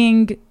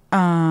 being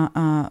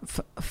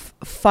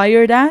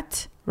fired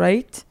at,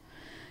 right,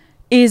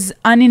 is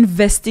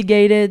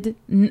uninvestigated.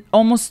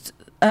 Almost,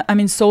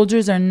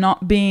 soldiers are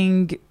not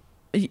being,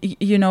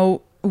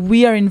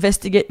 we are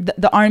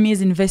the army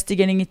is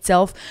investigating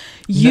itself.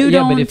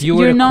 But if you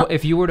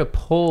were to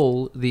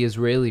poll the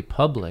Israeli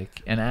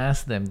public and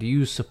ask them, do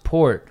you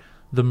support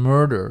the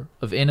murder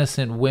of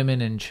innocent women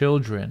and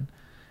children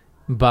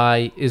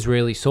by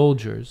Israeli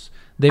soldiers,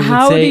 they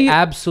would say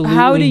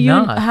absolutely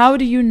not. How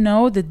do you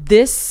know that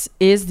this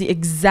is the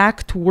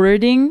exact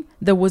wording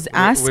that was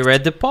asked? We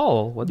read the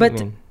poll. What do you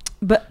mean?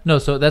 But no,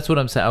 so that's what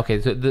I'm saying.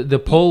 Okay, so the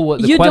poll,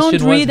 the you question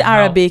don't read was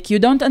Arabic. You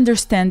don't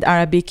understand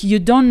Arabic. You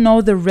don't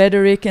know the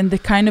rhetoric and the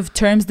kind of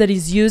terms that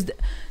is used.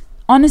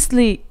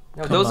 Honestly,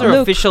 no, those are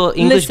official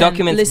English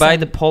documents by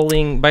the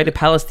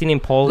Palestinian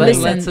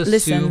polling. Let's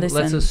assume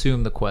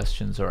the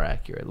questions are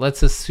accurate.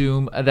 Let's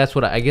assume that's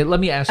what I get. Let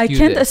me ask you. I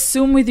can't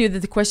assume with you that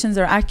the questions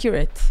are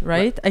accurate,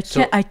 right? I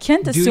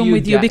can't assume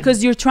with you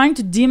because you're trying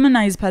to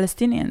demonize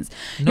Palestinians.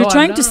 No, you're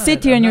trying to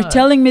sit here and you're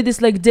telling me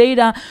this like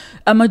data.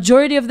 A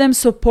majority of them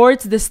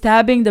supports the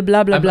stabbing, the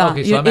blah blah blah.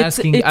 Okay, so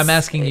I'm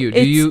asking you.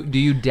 Do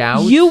you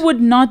doubt? You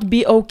would not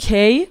be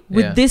okay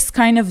with this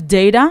kind of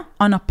data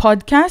on a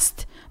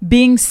podcast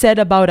being said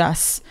about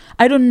us.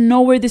 I don't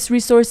know where this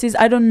resource is.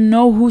 I don't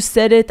know who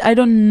said it. I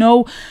don't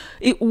know.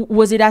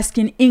 Was it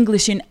asking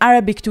English, in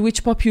Arabic, to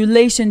which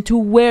population, to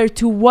where,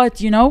 to what,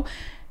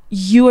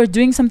 You are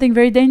doing something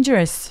very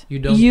dangerous. You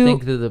don't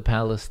think that the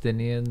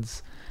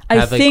Palestinians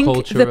have a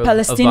culture of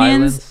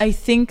violence? I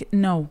think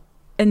no.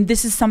 And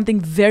this is something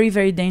very,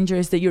 very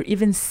dangerous that you're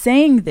even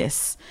saying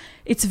this.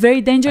 It's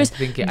very dangerous.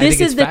 This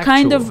is the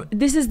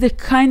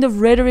kind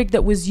of rhetoric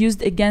that was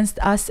used against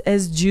us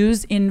as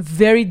Jews in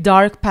very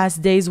dark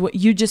past days. What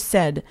you just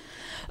said,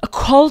 a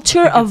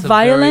culture of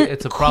violence.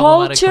 It's a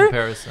problematic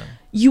comparison.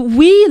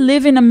 We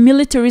live in a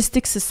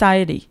militaristic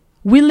society.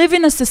 We live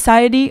in a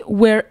society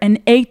where an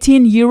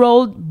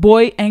 18-year-old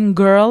boy and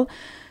girl,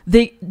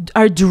 they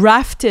are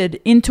drafted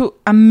into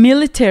a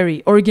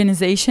military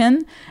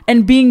organization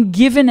and being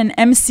given an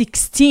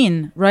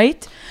M16,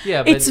 right?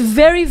 Yeah, it's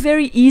very,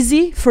 very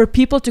easy for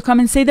people to come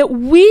and say that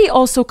we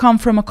also come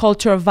from a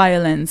culture of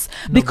violence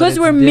because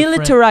we're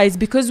militarized,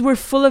 because we're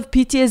full of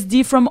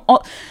PTSD from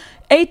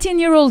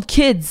 18-year-old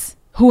kids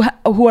who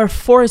are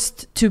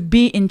forced to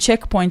be in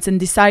checkpoints and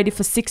decide if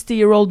a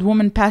 60-year-old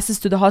woman passes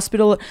to the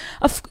hospital.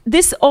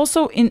 This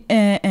also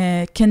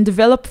can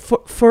develop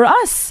for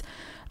us.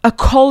 A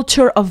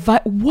culture of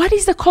what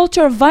is the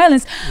culture of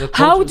violence?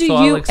 How do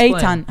you,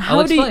 Eitan?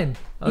 I'll explain.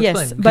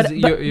 Yes, but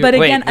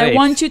again, I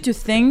want you to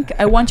think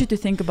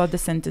about the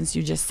sentence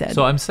you just said.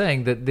 So I'm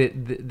saying that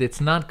it's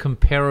not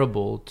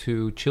comparable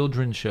to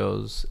children's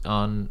shows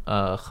on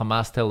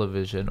Hamas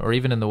television or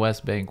even in the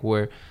West Bank,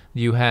 where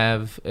you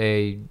have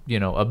a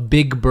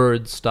Big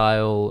Bird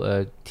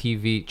style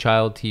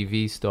child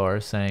TV star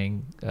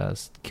saying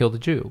 "kill the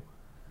Jew."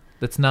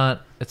 It's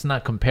not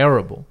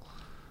comparable.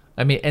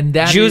 I mean, and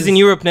that Jews in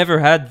Europe never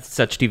had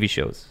such TV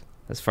shows,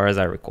 as far as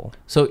I recall.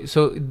 So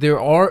there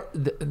are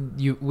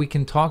we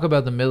can talk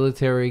about the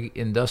military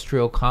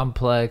industrial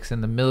complex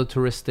and the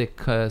militaristic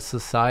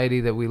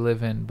society that we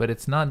live in, but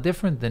it's not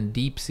different than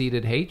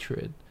deep-seated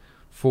hatred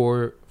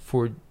for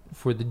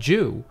the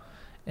Jew.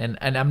 And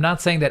I'm not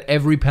saying that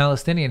every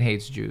Palestinian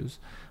hates Jews,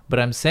 but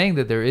I'm saying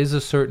that there is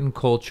a certain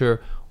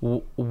culture,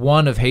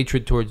 one of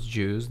hatred towards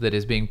Jews, that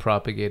is being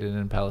propagated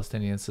in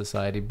Palestinian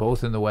society,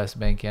 both in the West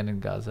Bank and in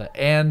Gaza.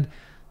 And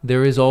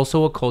there is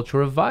also a culture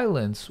of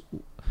violence.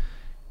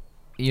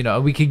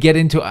 We could get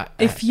into...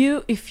 If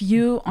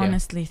you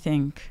honestly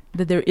think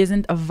that there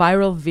isn't a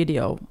viral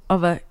video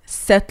of a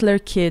settler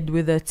kid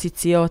with a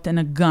tzitziot and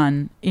a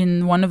gun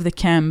in one of the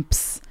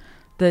camps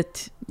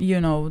that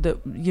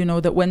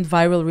went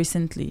viral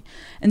recently,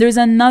 and there's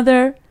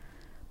another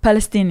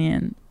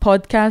Palestinian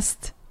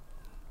podcast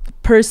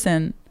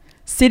person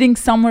sitting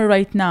somewhere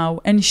right now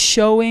and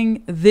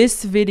showing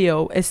this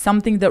video as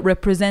something that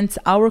represents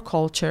our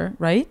culture,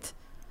 right?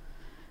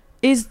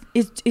 It's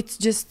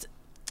just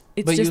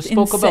you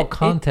spoke about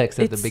context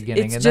at the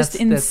beginning, and that's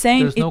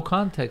insane. There's no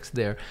context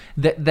there.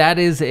 That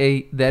is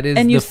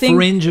the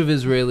fringe of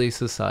Israeli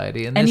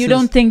society, and you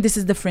don't think this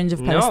is the fringe of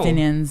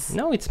Palestinians?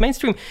 No, it's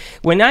mainstream.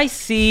 When I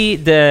see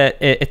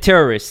a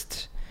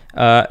terrorist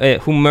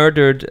who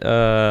murdered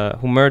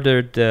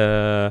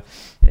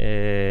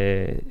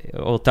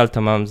Ortal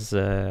Tamam's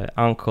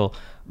uncle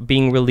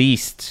being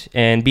released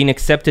and being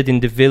accepted in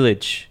the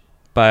village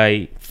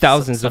by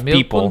thousands of Samir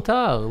people.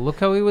 Puntar, look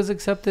how he was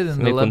accepted in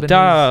the Samir Lebanese.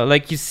 Puntar,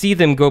 like you see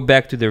them go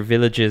back to their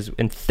villages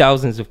and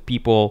thousands of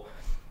people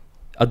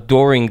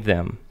adoring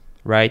them,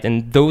 right?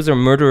 And those are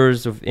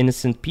murderers of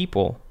innocent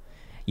people.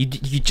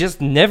 You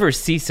just never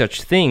see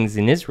such things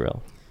in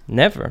Israel.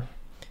 Never.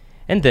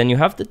 And then you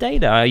have the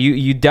data.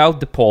 You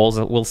doubt the polls.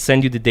 We'll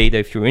send you the data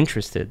if you're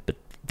interested. But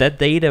that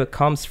data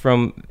comes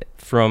from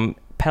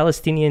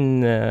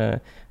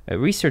Palestinian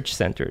research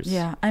centers.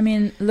 Yeah, I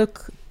mean,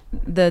 look,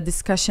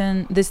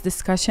 this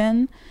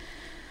discussion,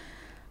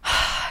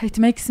 it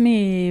makes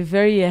me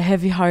very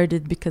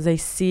heavy-hearted because I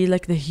see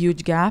like the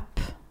huge gap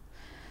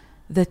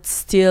that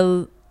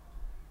still,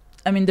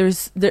 I mean,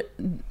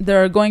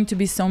 there are going to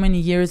be so many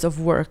years of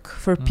work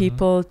for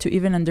people to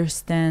even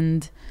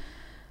understand.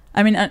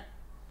 I mean,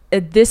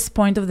 at this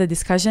point of the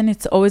discussion,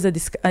 it's always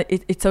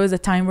it's always a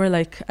time where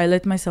like I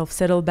let myself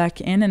settle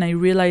back in, and I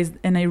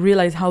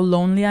realize how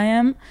lonely I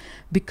am,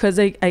 because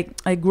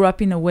I grew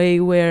up in a way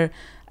where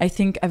I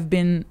think I've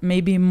been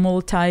maybe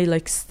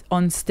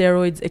on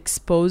steroids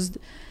exposed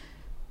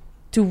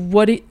to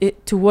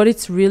what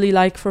it's really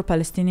like for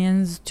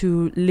Palestinians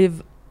to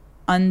live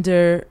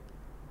under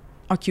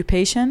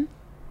occupation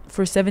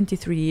for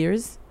 73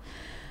 years,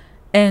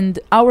 and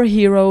our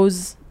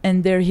heroes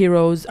and their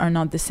heroes are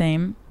not the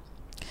same.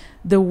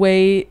 The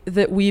way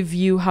that we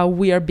view how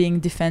we are being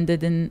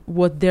defended and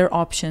what their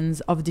options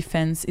of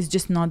defense is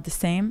just not the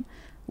same.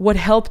 What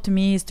helped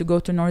me is to go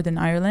to Northern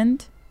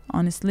Ireland,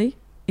 honestly.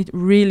 It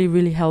really,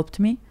 really helped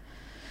me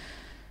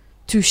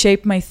to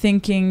shape my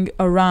thinking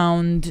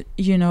around,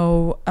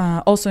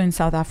 also in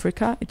South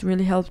Africa. It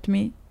really helped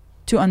me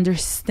to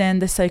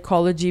understand the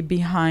psychology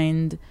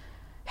behind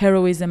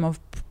heroism of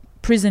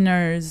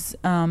prisoners,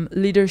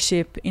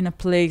 leadership in a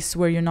place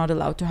where you're not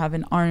allowed to have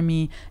an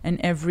army, and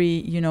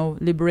every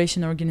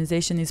liberation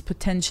organization is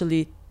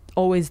potentially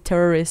always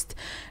terrorist,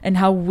 and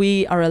how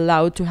we are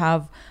allowed to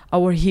have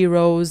our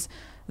heroes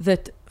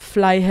that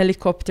fly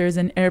helicopters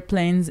and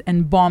airplanes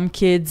and bomb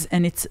kids,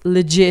 and it's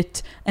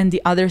legit, and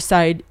the other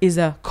side is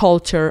a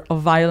culture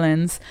of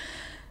violence.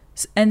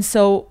 And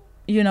so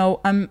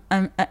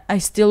I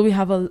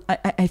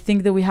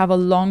think that we have a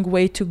long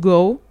way to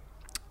go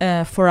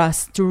for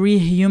us to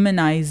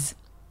rehumanize,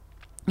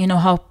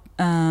 how,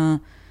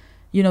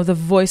 the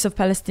voice of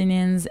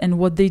Palestinians and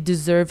what they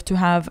deserve to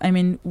have. I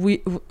mean,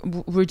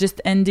 we're just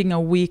ending a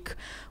week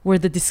where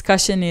the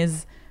discussion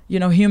is,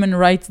 human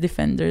rights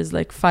defenders,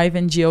 like 5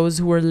 NGOs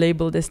who were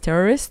labeled as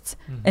terrorists.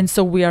 Mm-hmm. And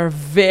so we are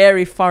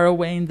very far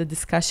away in the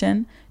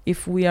discussion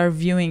if we are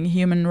viewing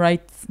human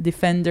rights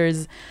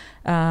defenders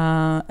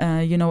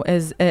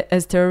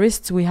as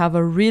terrorists. We have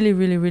a really,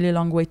 really, really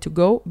long way to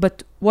go.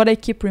 But what I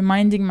keep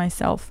reminding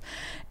myself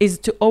is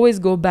to always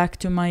go back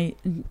to my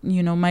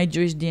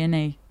Jewish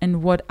DNA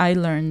and what I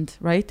learned,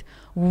 right?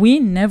 We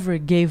never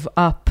gave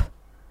up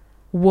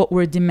what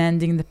we're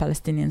demanding the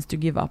Palestinians to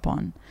give up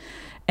on.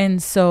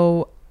 And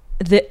so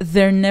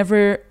they're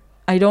never,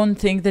 I don't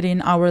think that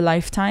in our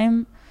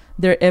lifetime,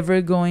 they're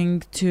ever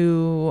going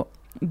to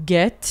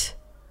get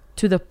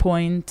to the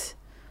point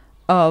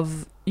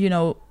of,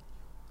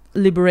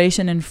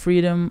 liberation and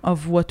freedom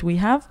of what we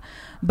have.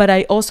 But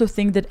I also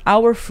think that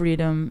our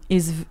freedom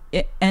is,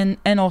 and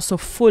also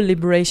full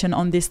liberation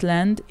on this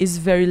land is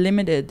very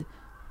limited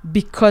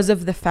because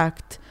of the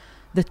fact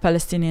that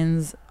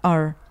Palestinians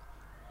are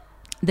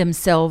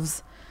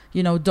themselves,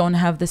 don't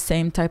have the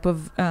same type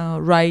of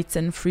rights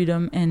and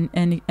freedom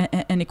and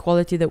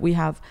equality that we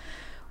have.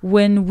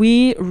 When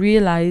we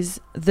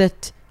realize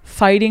that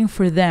fighting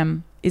for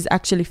them is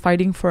actually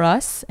fighting for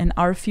us and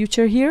our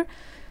future here,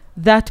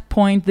 that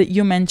point that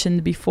you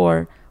mentioned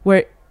before,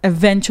 where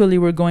eventually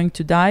we're going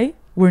to die,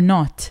 we're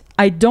not.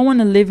 I don't want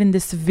to live in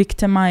this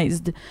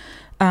victimized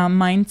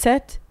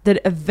mindset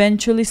that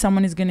eventually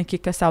someone is going to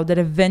kick us out, that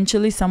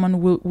eventually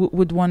someone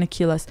would want to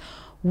kill us.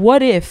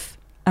 What if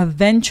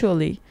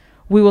eventually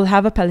we will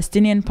have a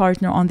Palestinian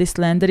partner on this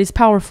land that is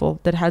powerful,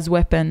 that has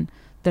weapon,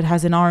 that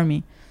has an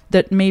army,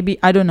 that maybe,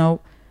 I don't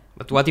know.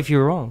 But what if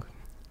you're wrong?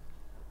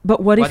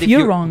 But what if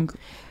you're wrong?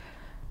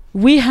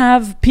 We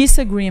have peace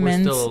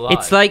agreements.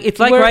 It's like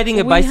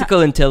riding a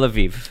bicycle in Tel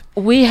Aviv.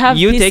 We have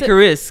you take a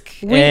risk,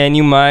 and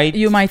you might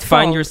find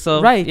fall.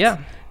 yourself right. Yeah,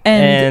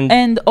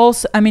 and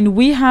also, I mean,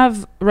 we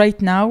have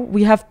right now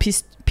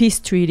peace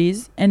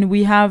treaties, and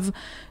we have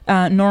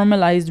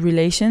normalized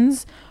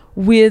relations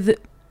with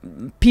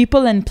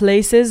people and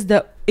places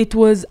that it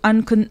was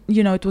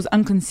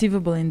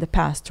unconceivable in the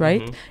past,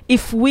 right? Mm-hmm.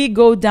 If we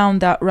go down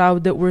that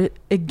route that we're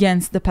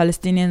against the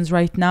Palestinians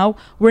right now,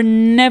 we're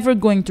never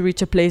going to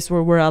reach a place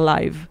where we're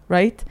alive,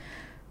 right?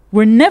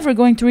 We're never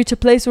going to reach a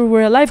place where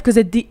we're alive, because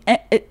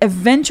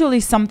eventually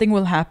something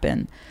will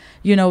happen.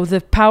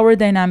 The power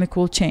dynamic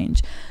will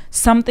change.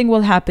 Something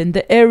will happen.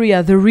 The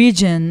area, the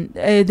region,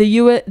 the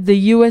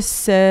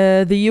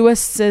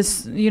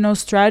U.S.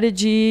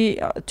 strategy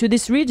to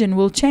this region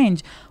will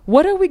change.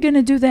 What are we going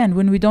to do then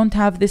when we don't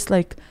have this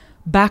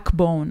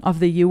backbone of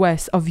the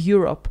US, of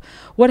Europe.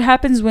 What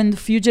happens when a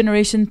few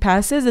generation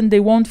passes and they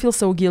won't feel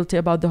so guilty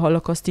about the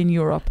Holocaust in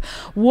Europe?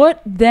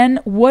 What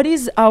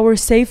is our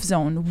safe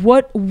zone?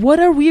 What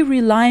are we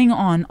relying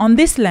on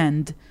this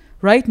land,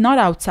 right? Not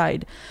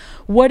outside.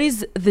 What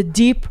is the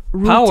deep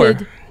rooted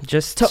power?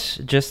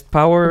 Just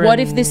power. What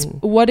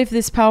if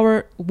this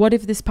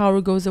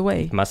power goes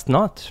away? Must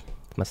not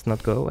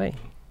go away.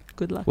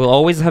 Good luck. We'll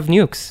always have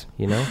nukes,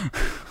 you know.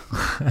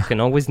 You can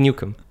always nuke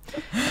them.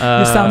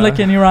 You sound like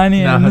an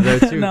Iranian. No,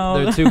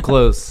 they're too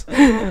close.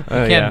 You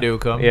can't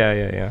nuke them.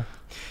 Yeah.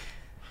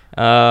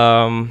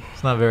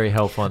 It's not very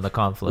helpful in the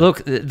conflict.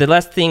 Look, the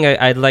last thing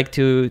I'd like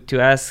to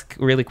ask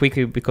really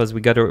quickly, because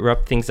we got to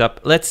wrap things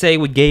up. Let's say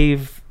we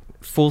gave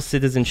full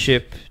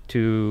citizenship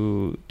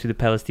to the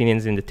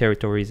Palestinians in the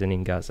territories and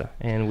in Gaza,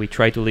 and we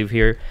try to live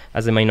here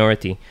as a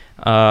minority.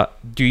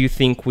 Do you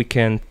think we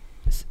can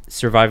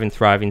survive and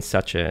thrive in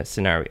such a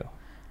scenario?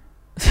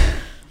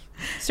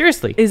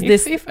 Seriously, is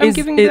this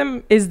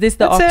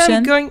the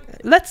option?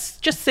 Let's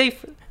just say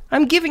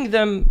I'm giving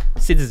them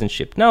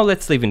citizenship. Now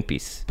let's live in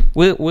peace.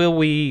 Will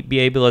we be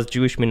able, as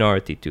Jewish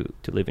minority, to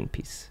live in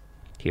peace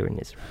here in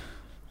Israel?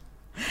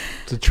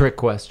 It's a trick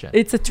question.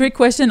 It's a trick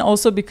question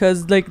also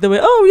because like the way,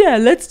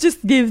 let's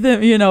just give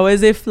them,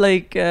 as if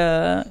like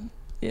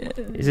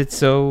is it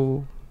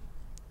so?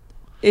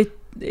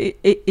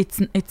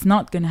 It's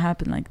not going to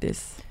happen like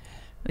this.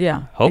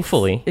 Yeah.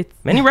 Hopefully.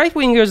 Many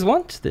right-wingers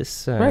want this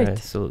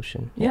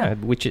solution. Yeah.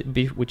 Which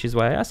is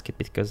why I ask it,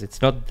 because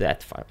it's not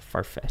that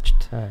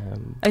far-fetched.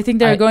 I think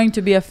there are going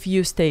to be a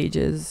few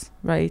stages,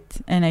 right?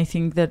 And I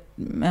think that,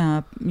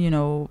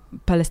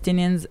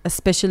 Palestinians,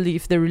 especially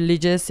if they're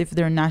religious, if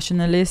they're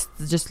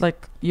nationalists, just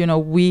like,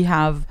 we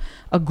have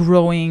a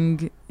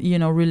growing,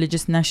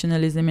 religious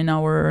nationalism in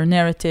our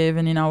narrative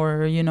and in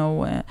our,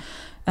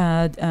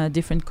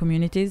 different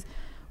communities.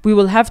 We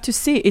will have to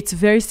see. It's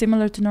very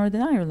similar to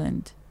Northern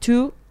Ireland.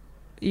 Two,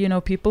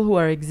 people who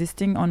are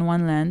existing on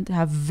one land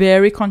have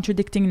very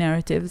contradicting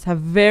narratives, have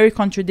very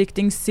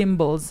contradicting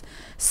symbols,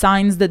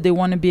 signs that they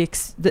want to be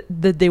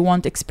that they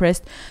want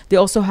expressed. They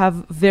also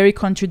have very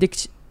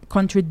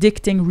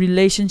contradicting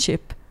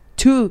relationship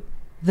to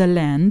the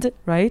land,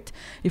 right?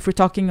 If we're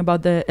talking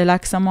about the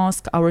Al-Aqsa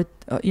Mosque, our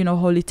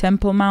Holy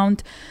Temple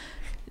Mount,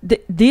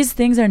 these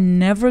things are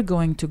never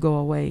going to go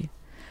away.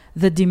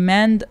 The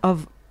demand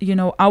of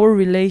our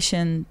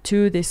relation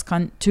to this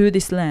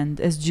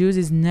land as Jews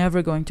is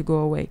never going to go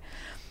away.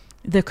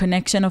 The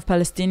connection of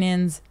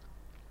Palestinians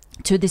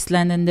to this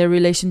land and their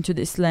relation to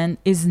this land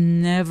is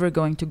never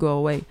going to go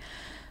away.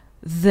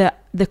 The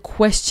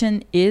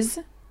question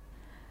is,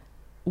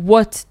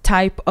 what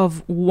type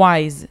of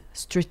wise,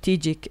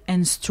 strategic,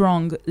 and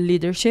strong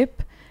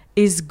leadership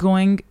is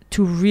going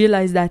to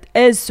realize that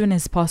as soon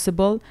as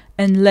possible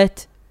and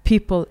let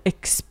people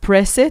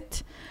express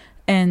it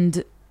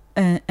and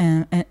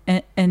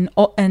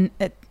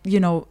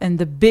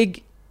the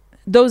big,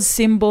 those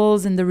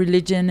symbols and the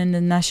religion and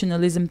the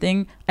nationalism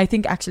thing. I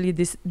think actually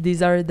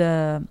these are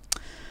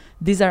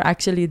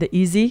actually the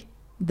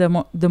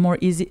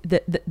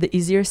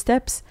easier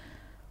steps.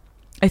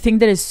 I think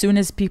that as soon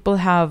as people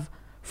have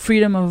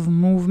freedom of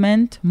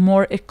movement,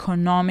 more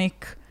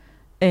economic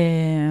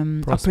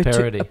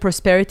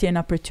prosperity and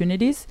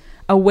opportunities,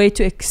 a way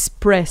to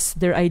express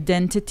their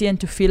identity and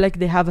to feel like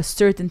they have a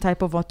certain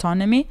type of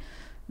autonomy,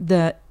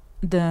 the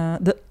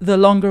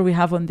longer we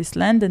have on this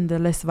land and the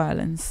less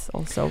violence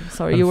also.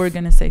 Sorry, you were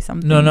going to say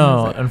something.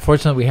 No.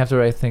 Unfortunately, we have to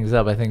write things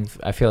up.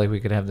 I feel like we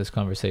could have this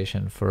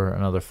conversation for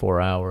another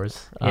 4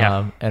 hours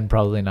and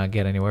probably not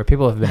get anywhere.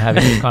 People have been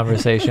having this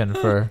conversation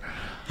for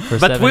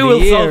 70 we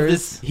will years. solve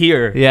this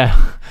here. Yeah.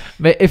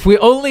 But if we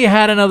only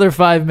had another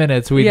 5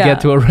 minutes, we'd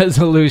get to a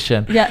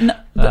resolution. Yeah,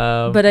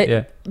 no,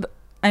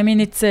 I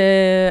mean, it's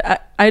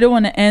I don't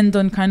want to end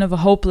on kind of a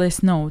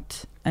hopeless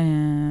note.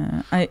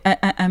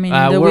 I mean,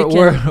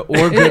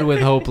 we're good with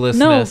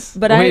hopelessness. No,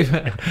 but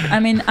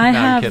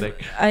I'm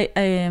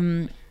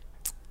kidding.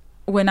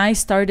 When I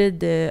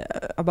started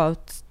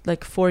about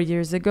like 4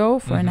 years ago,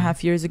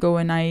 4.5 years ago,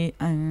 when I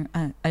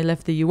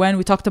left the UN,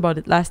 we talked about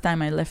it last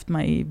time. I left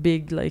my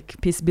big like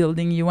peace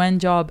building UN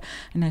job,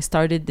 and I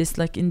started this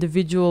like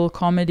individual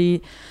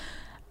comedy.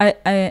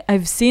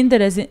 I've seen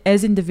that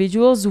as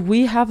individuals,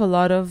 we have a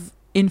lot of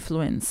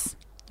influence,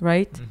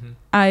 right?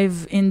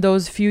 In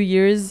those few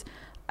years,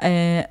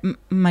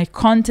 my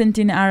content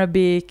in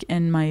Arabic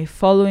and my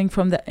following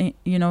from the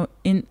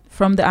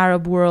from the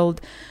Arab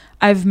world,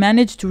 I've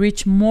managed to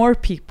reach more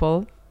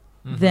people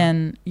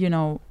than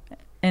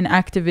an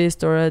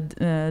activist or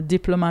a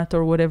diplomat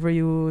or whatever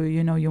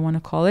you want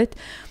to call it.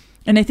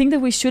 And I think that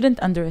we shouldn't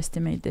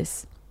underestimate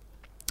this.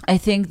 I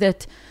think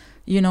that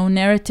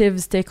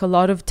narratives take a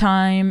lot of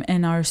time,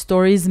 and our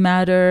stories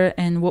matter,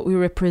 and what we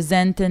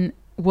represent and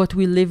what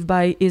we live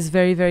by is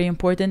very, very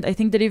important. I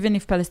think that even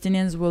if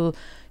Palestinians will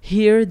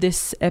hear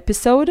this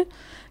episode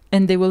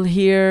and they will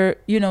hear,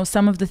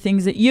 some of the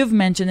things that you've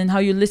mentioned and how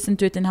you listened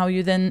to it and how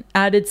you then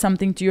added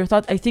something to your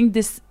thought, I think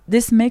this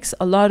makes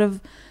a lot of,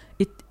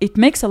 it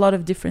makes a lot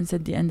of difference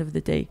at the end of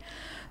the day,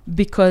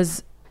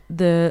 because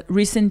the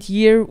recent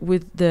year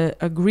with the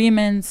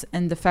agreements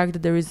and the fact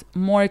that there is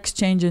more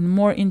exchange and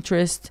more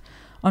interest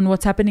on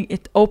what's happening,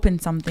 it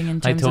opened something in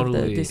terms of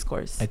the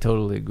discourse. I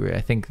totally agree.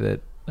 I think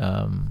that,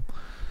 I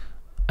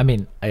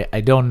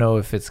don't know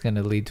if it's going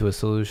to lead to a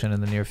solution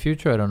in the near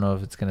future. I don't know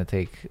if it's going to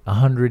take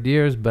 100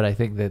 years, but I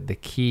think that the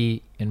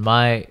key in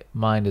my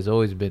mind has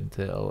always been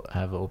to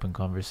have open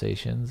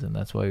conversations, and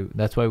that's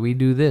why we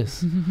do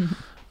this.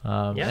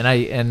 And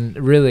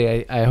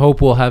I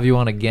hope we'll have you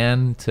on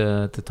again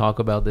to talk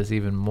about this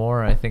even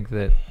more. I think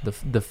that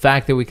the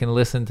fact that we can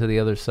listen to the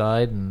other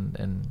side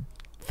and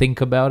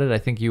think about it, I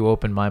think you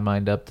opened my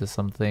mind up to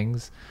some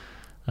things.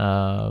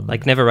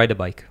 Like never ride a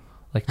bike.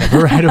 Like never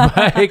ride a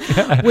bike.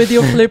 With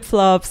your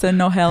flip-flops and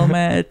no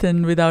helmet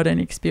and without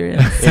any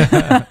experience. But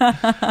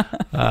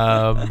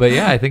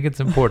yeah, I think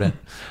it's important.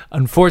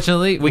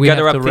 Unfortunately, we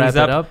gotta have to wrap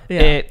it up.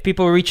 Yeah.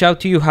 People reach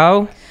out to you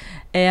how?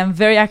 I'm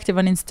very active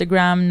on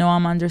Instagram,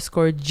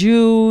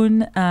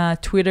 Noam_June.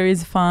 Twitter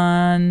is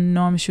fun,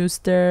 Noam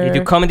Schuster. You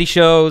do comedy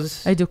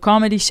shows. I do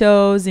comedy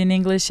shows in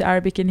English,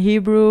 Arabic, and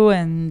Hebrew,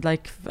 and I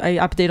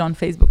update on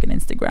Facebook and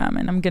Instagram.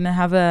 And I'm gonna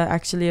have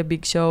actually a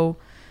big show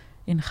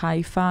in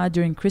Haifa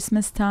during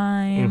Christmas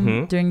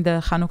time, during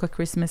the Hanukkah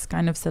Christmas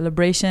kind of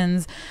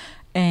celebrations,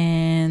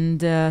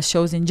 and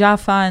shows in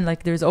Jaffa, and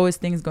there's always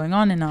things going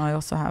on. And now I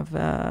also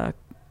have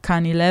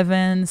Kan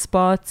 11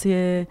 spots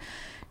here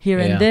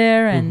and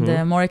there,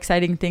 and more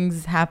exciting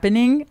things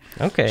happening.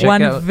 Okay.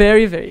 One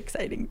very, very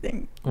exciting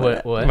thing.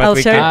 What? I'll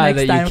share it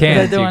next time. You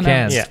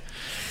can. Yeah.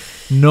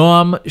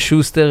 Noam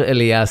Schuster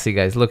Eliassi,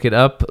 guys. Look it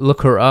up.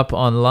 Look her up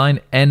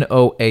online.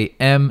 NoamShuster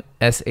and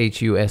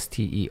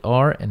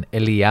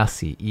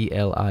Eliassi,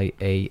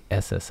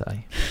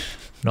 Eliassi.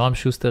 Noam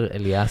Schuster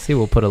Eliassi.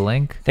 We'll put a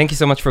link. Thank you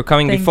so much for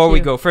coming. Before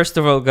we go, first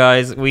of all,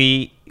 guys,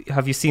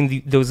 have you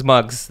seen those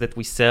mugs that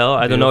we sell?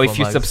 I don't know if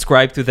you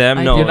subscribe to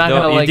them. No, you're not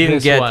gonna like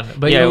this one,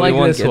 but you like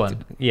this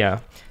one. Yeah.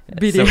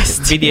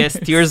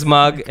 BDS Tears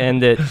mug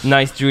and the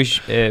nice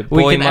Jewish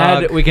boy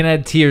mug. We can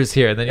add tears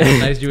here. Then you have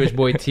nice Jewish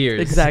boy tears.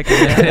 Exactly.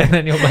 And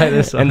then you'll buy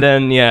this one. And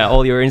then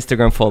all your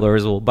Instagram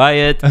followers will buy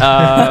it.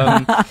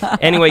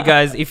 Anyway,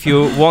 guys, if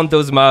you want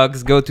those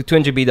mugs, go to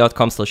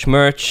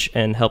 2ndb.com/merch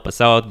and help us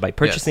out by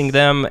purchasing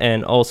them.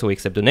 And also we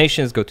accept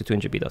donations. Go to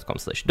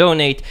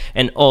 2ndb.com/donate.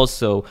 And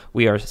also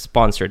we are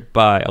sponsored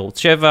by Arutz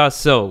Sheva.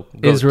 So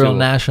go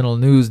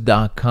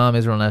IsraelNationalNews.com.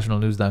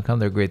 IsraelNationalNews.com.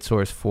 They're a great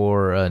source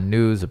for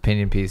news,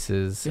 opinion pieces.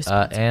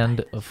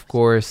 And of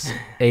course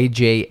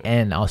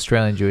AJN,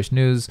 Australian Jewish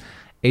News,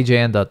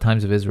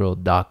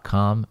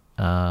 AJN.timesofisrael.com.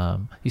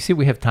 You see,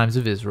 we have Times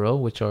of Israel,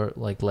 which are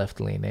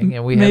left-leaning,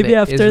 and we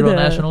have Israel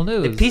National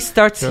News. The piece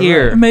starts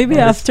here. Maybe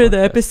after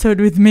the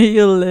episode with me,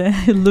 you'll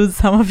lose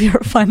some of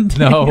your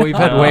funding. No, we've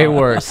had way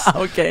worse.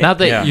 Okay. Not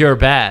that you're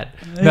bad.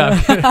 No.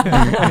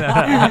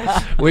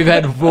 We've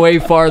had way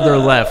farther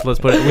left. Let's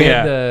put it. We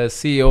had the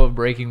CEO of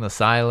Breaking the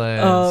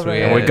Silence. Oh,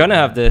 right. We're gonna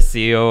have the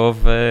CEO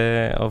of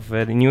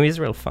the New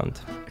Israel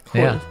Fund.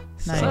 Cool. Yeah.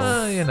 Nice.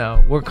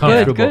 So, we're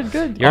comfortable.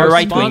 Good. You're a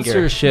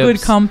right-winger.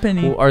 Good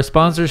company. Our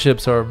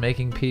sponsorships are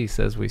making peace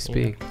as we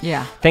speak.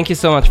 Yeah. Thank you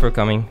so much for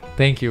coming.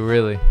 Thank you,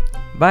 really.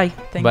 Bye.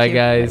 Thank Bye, you.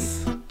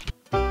 guys. Bye.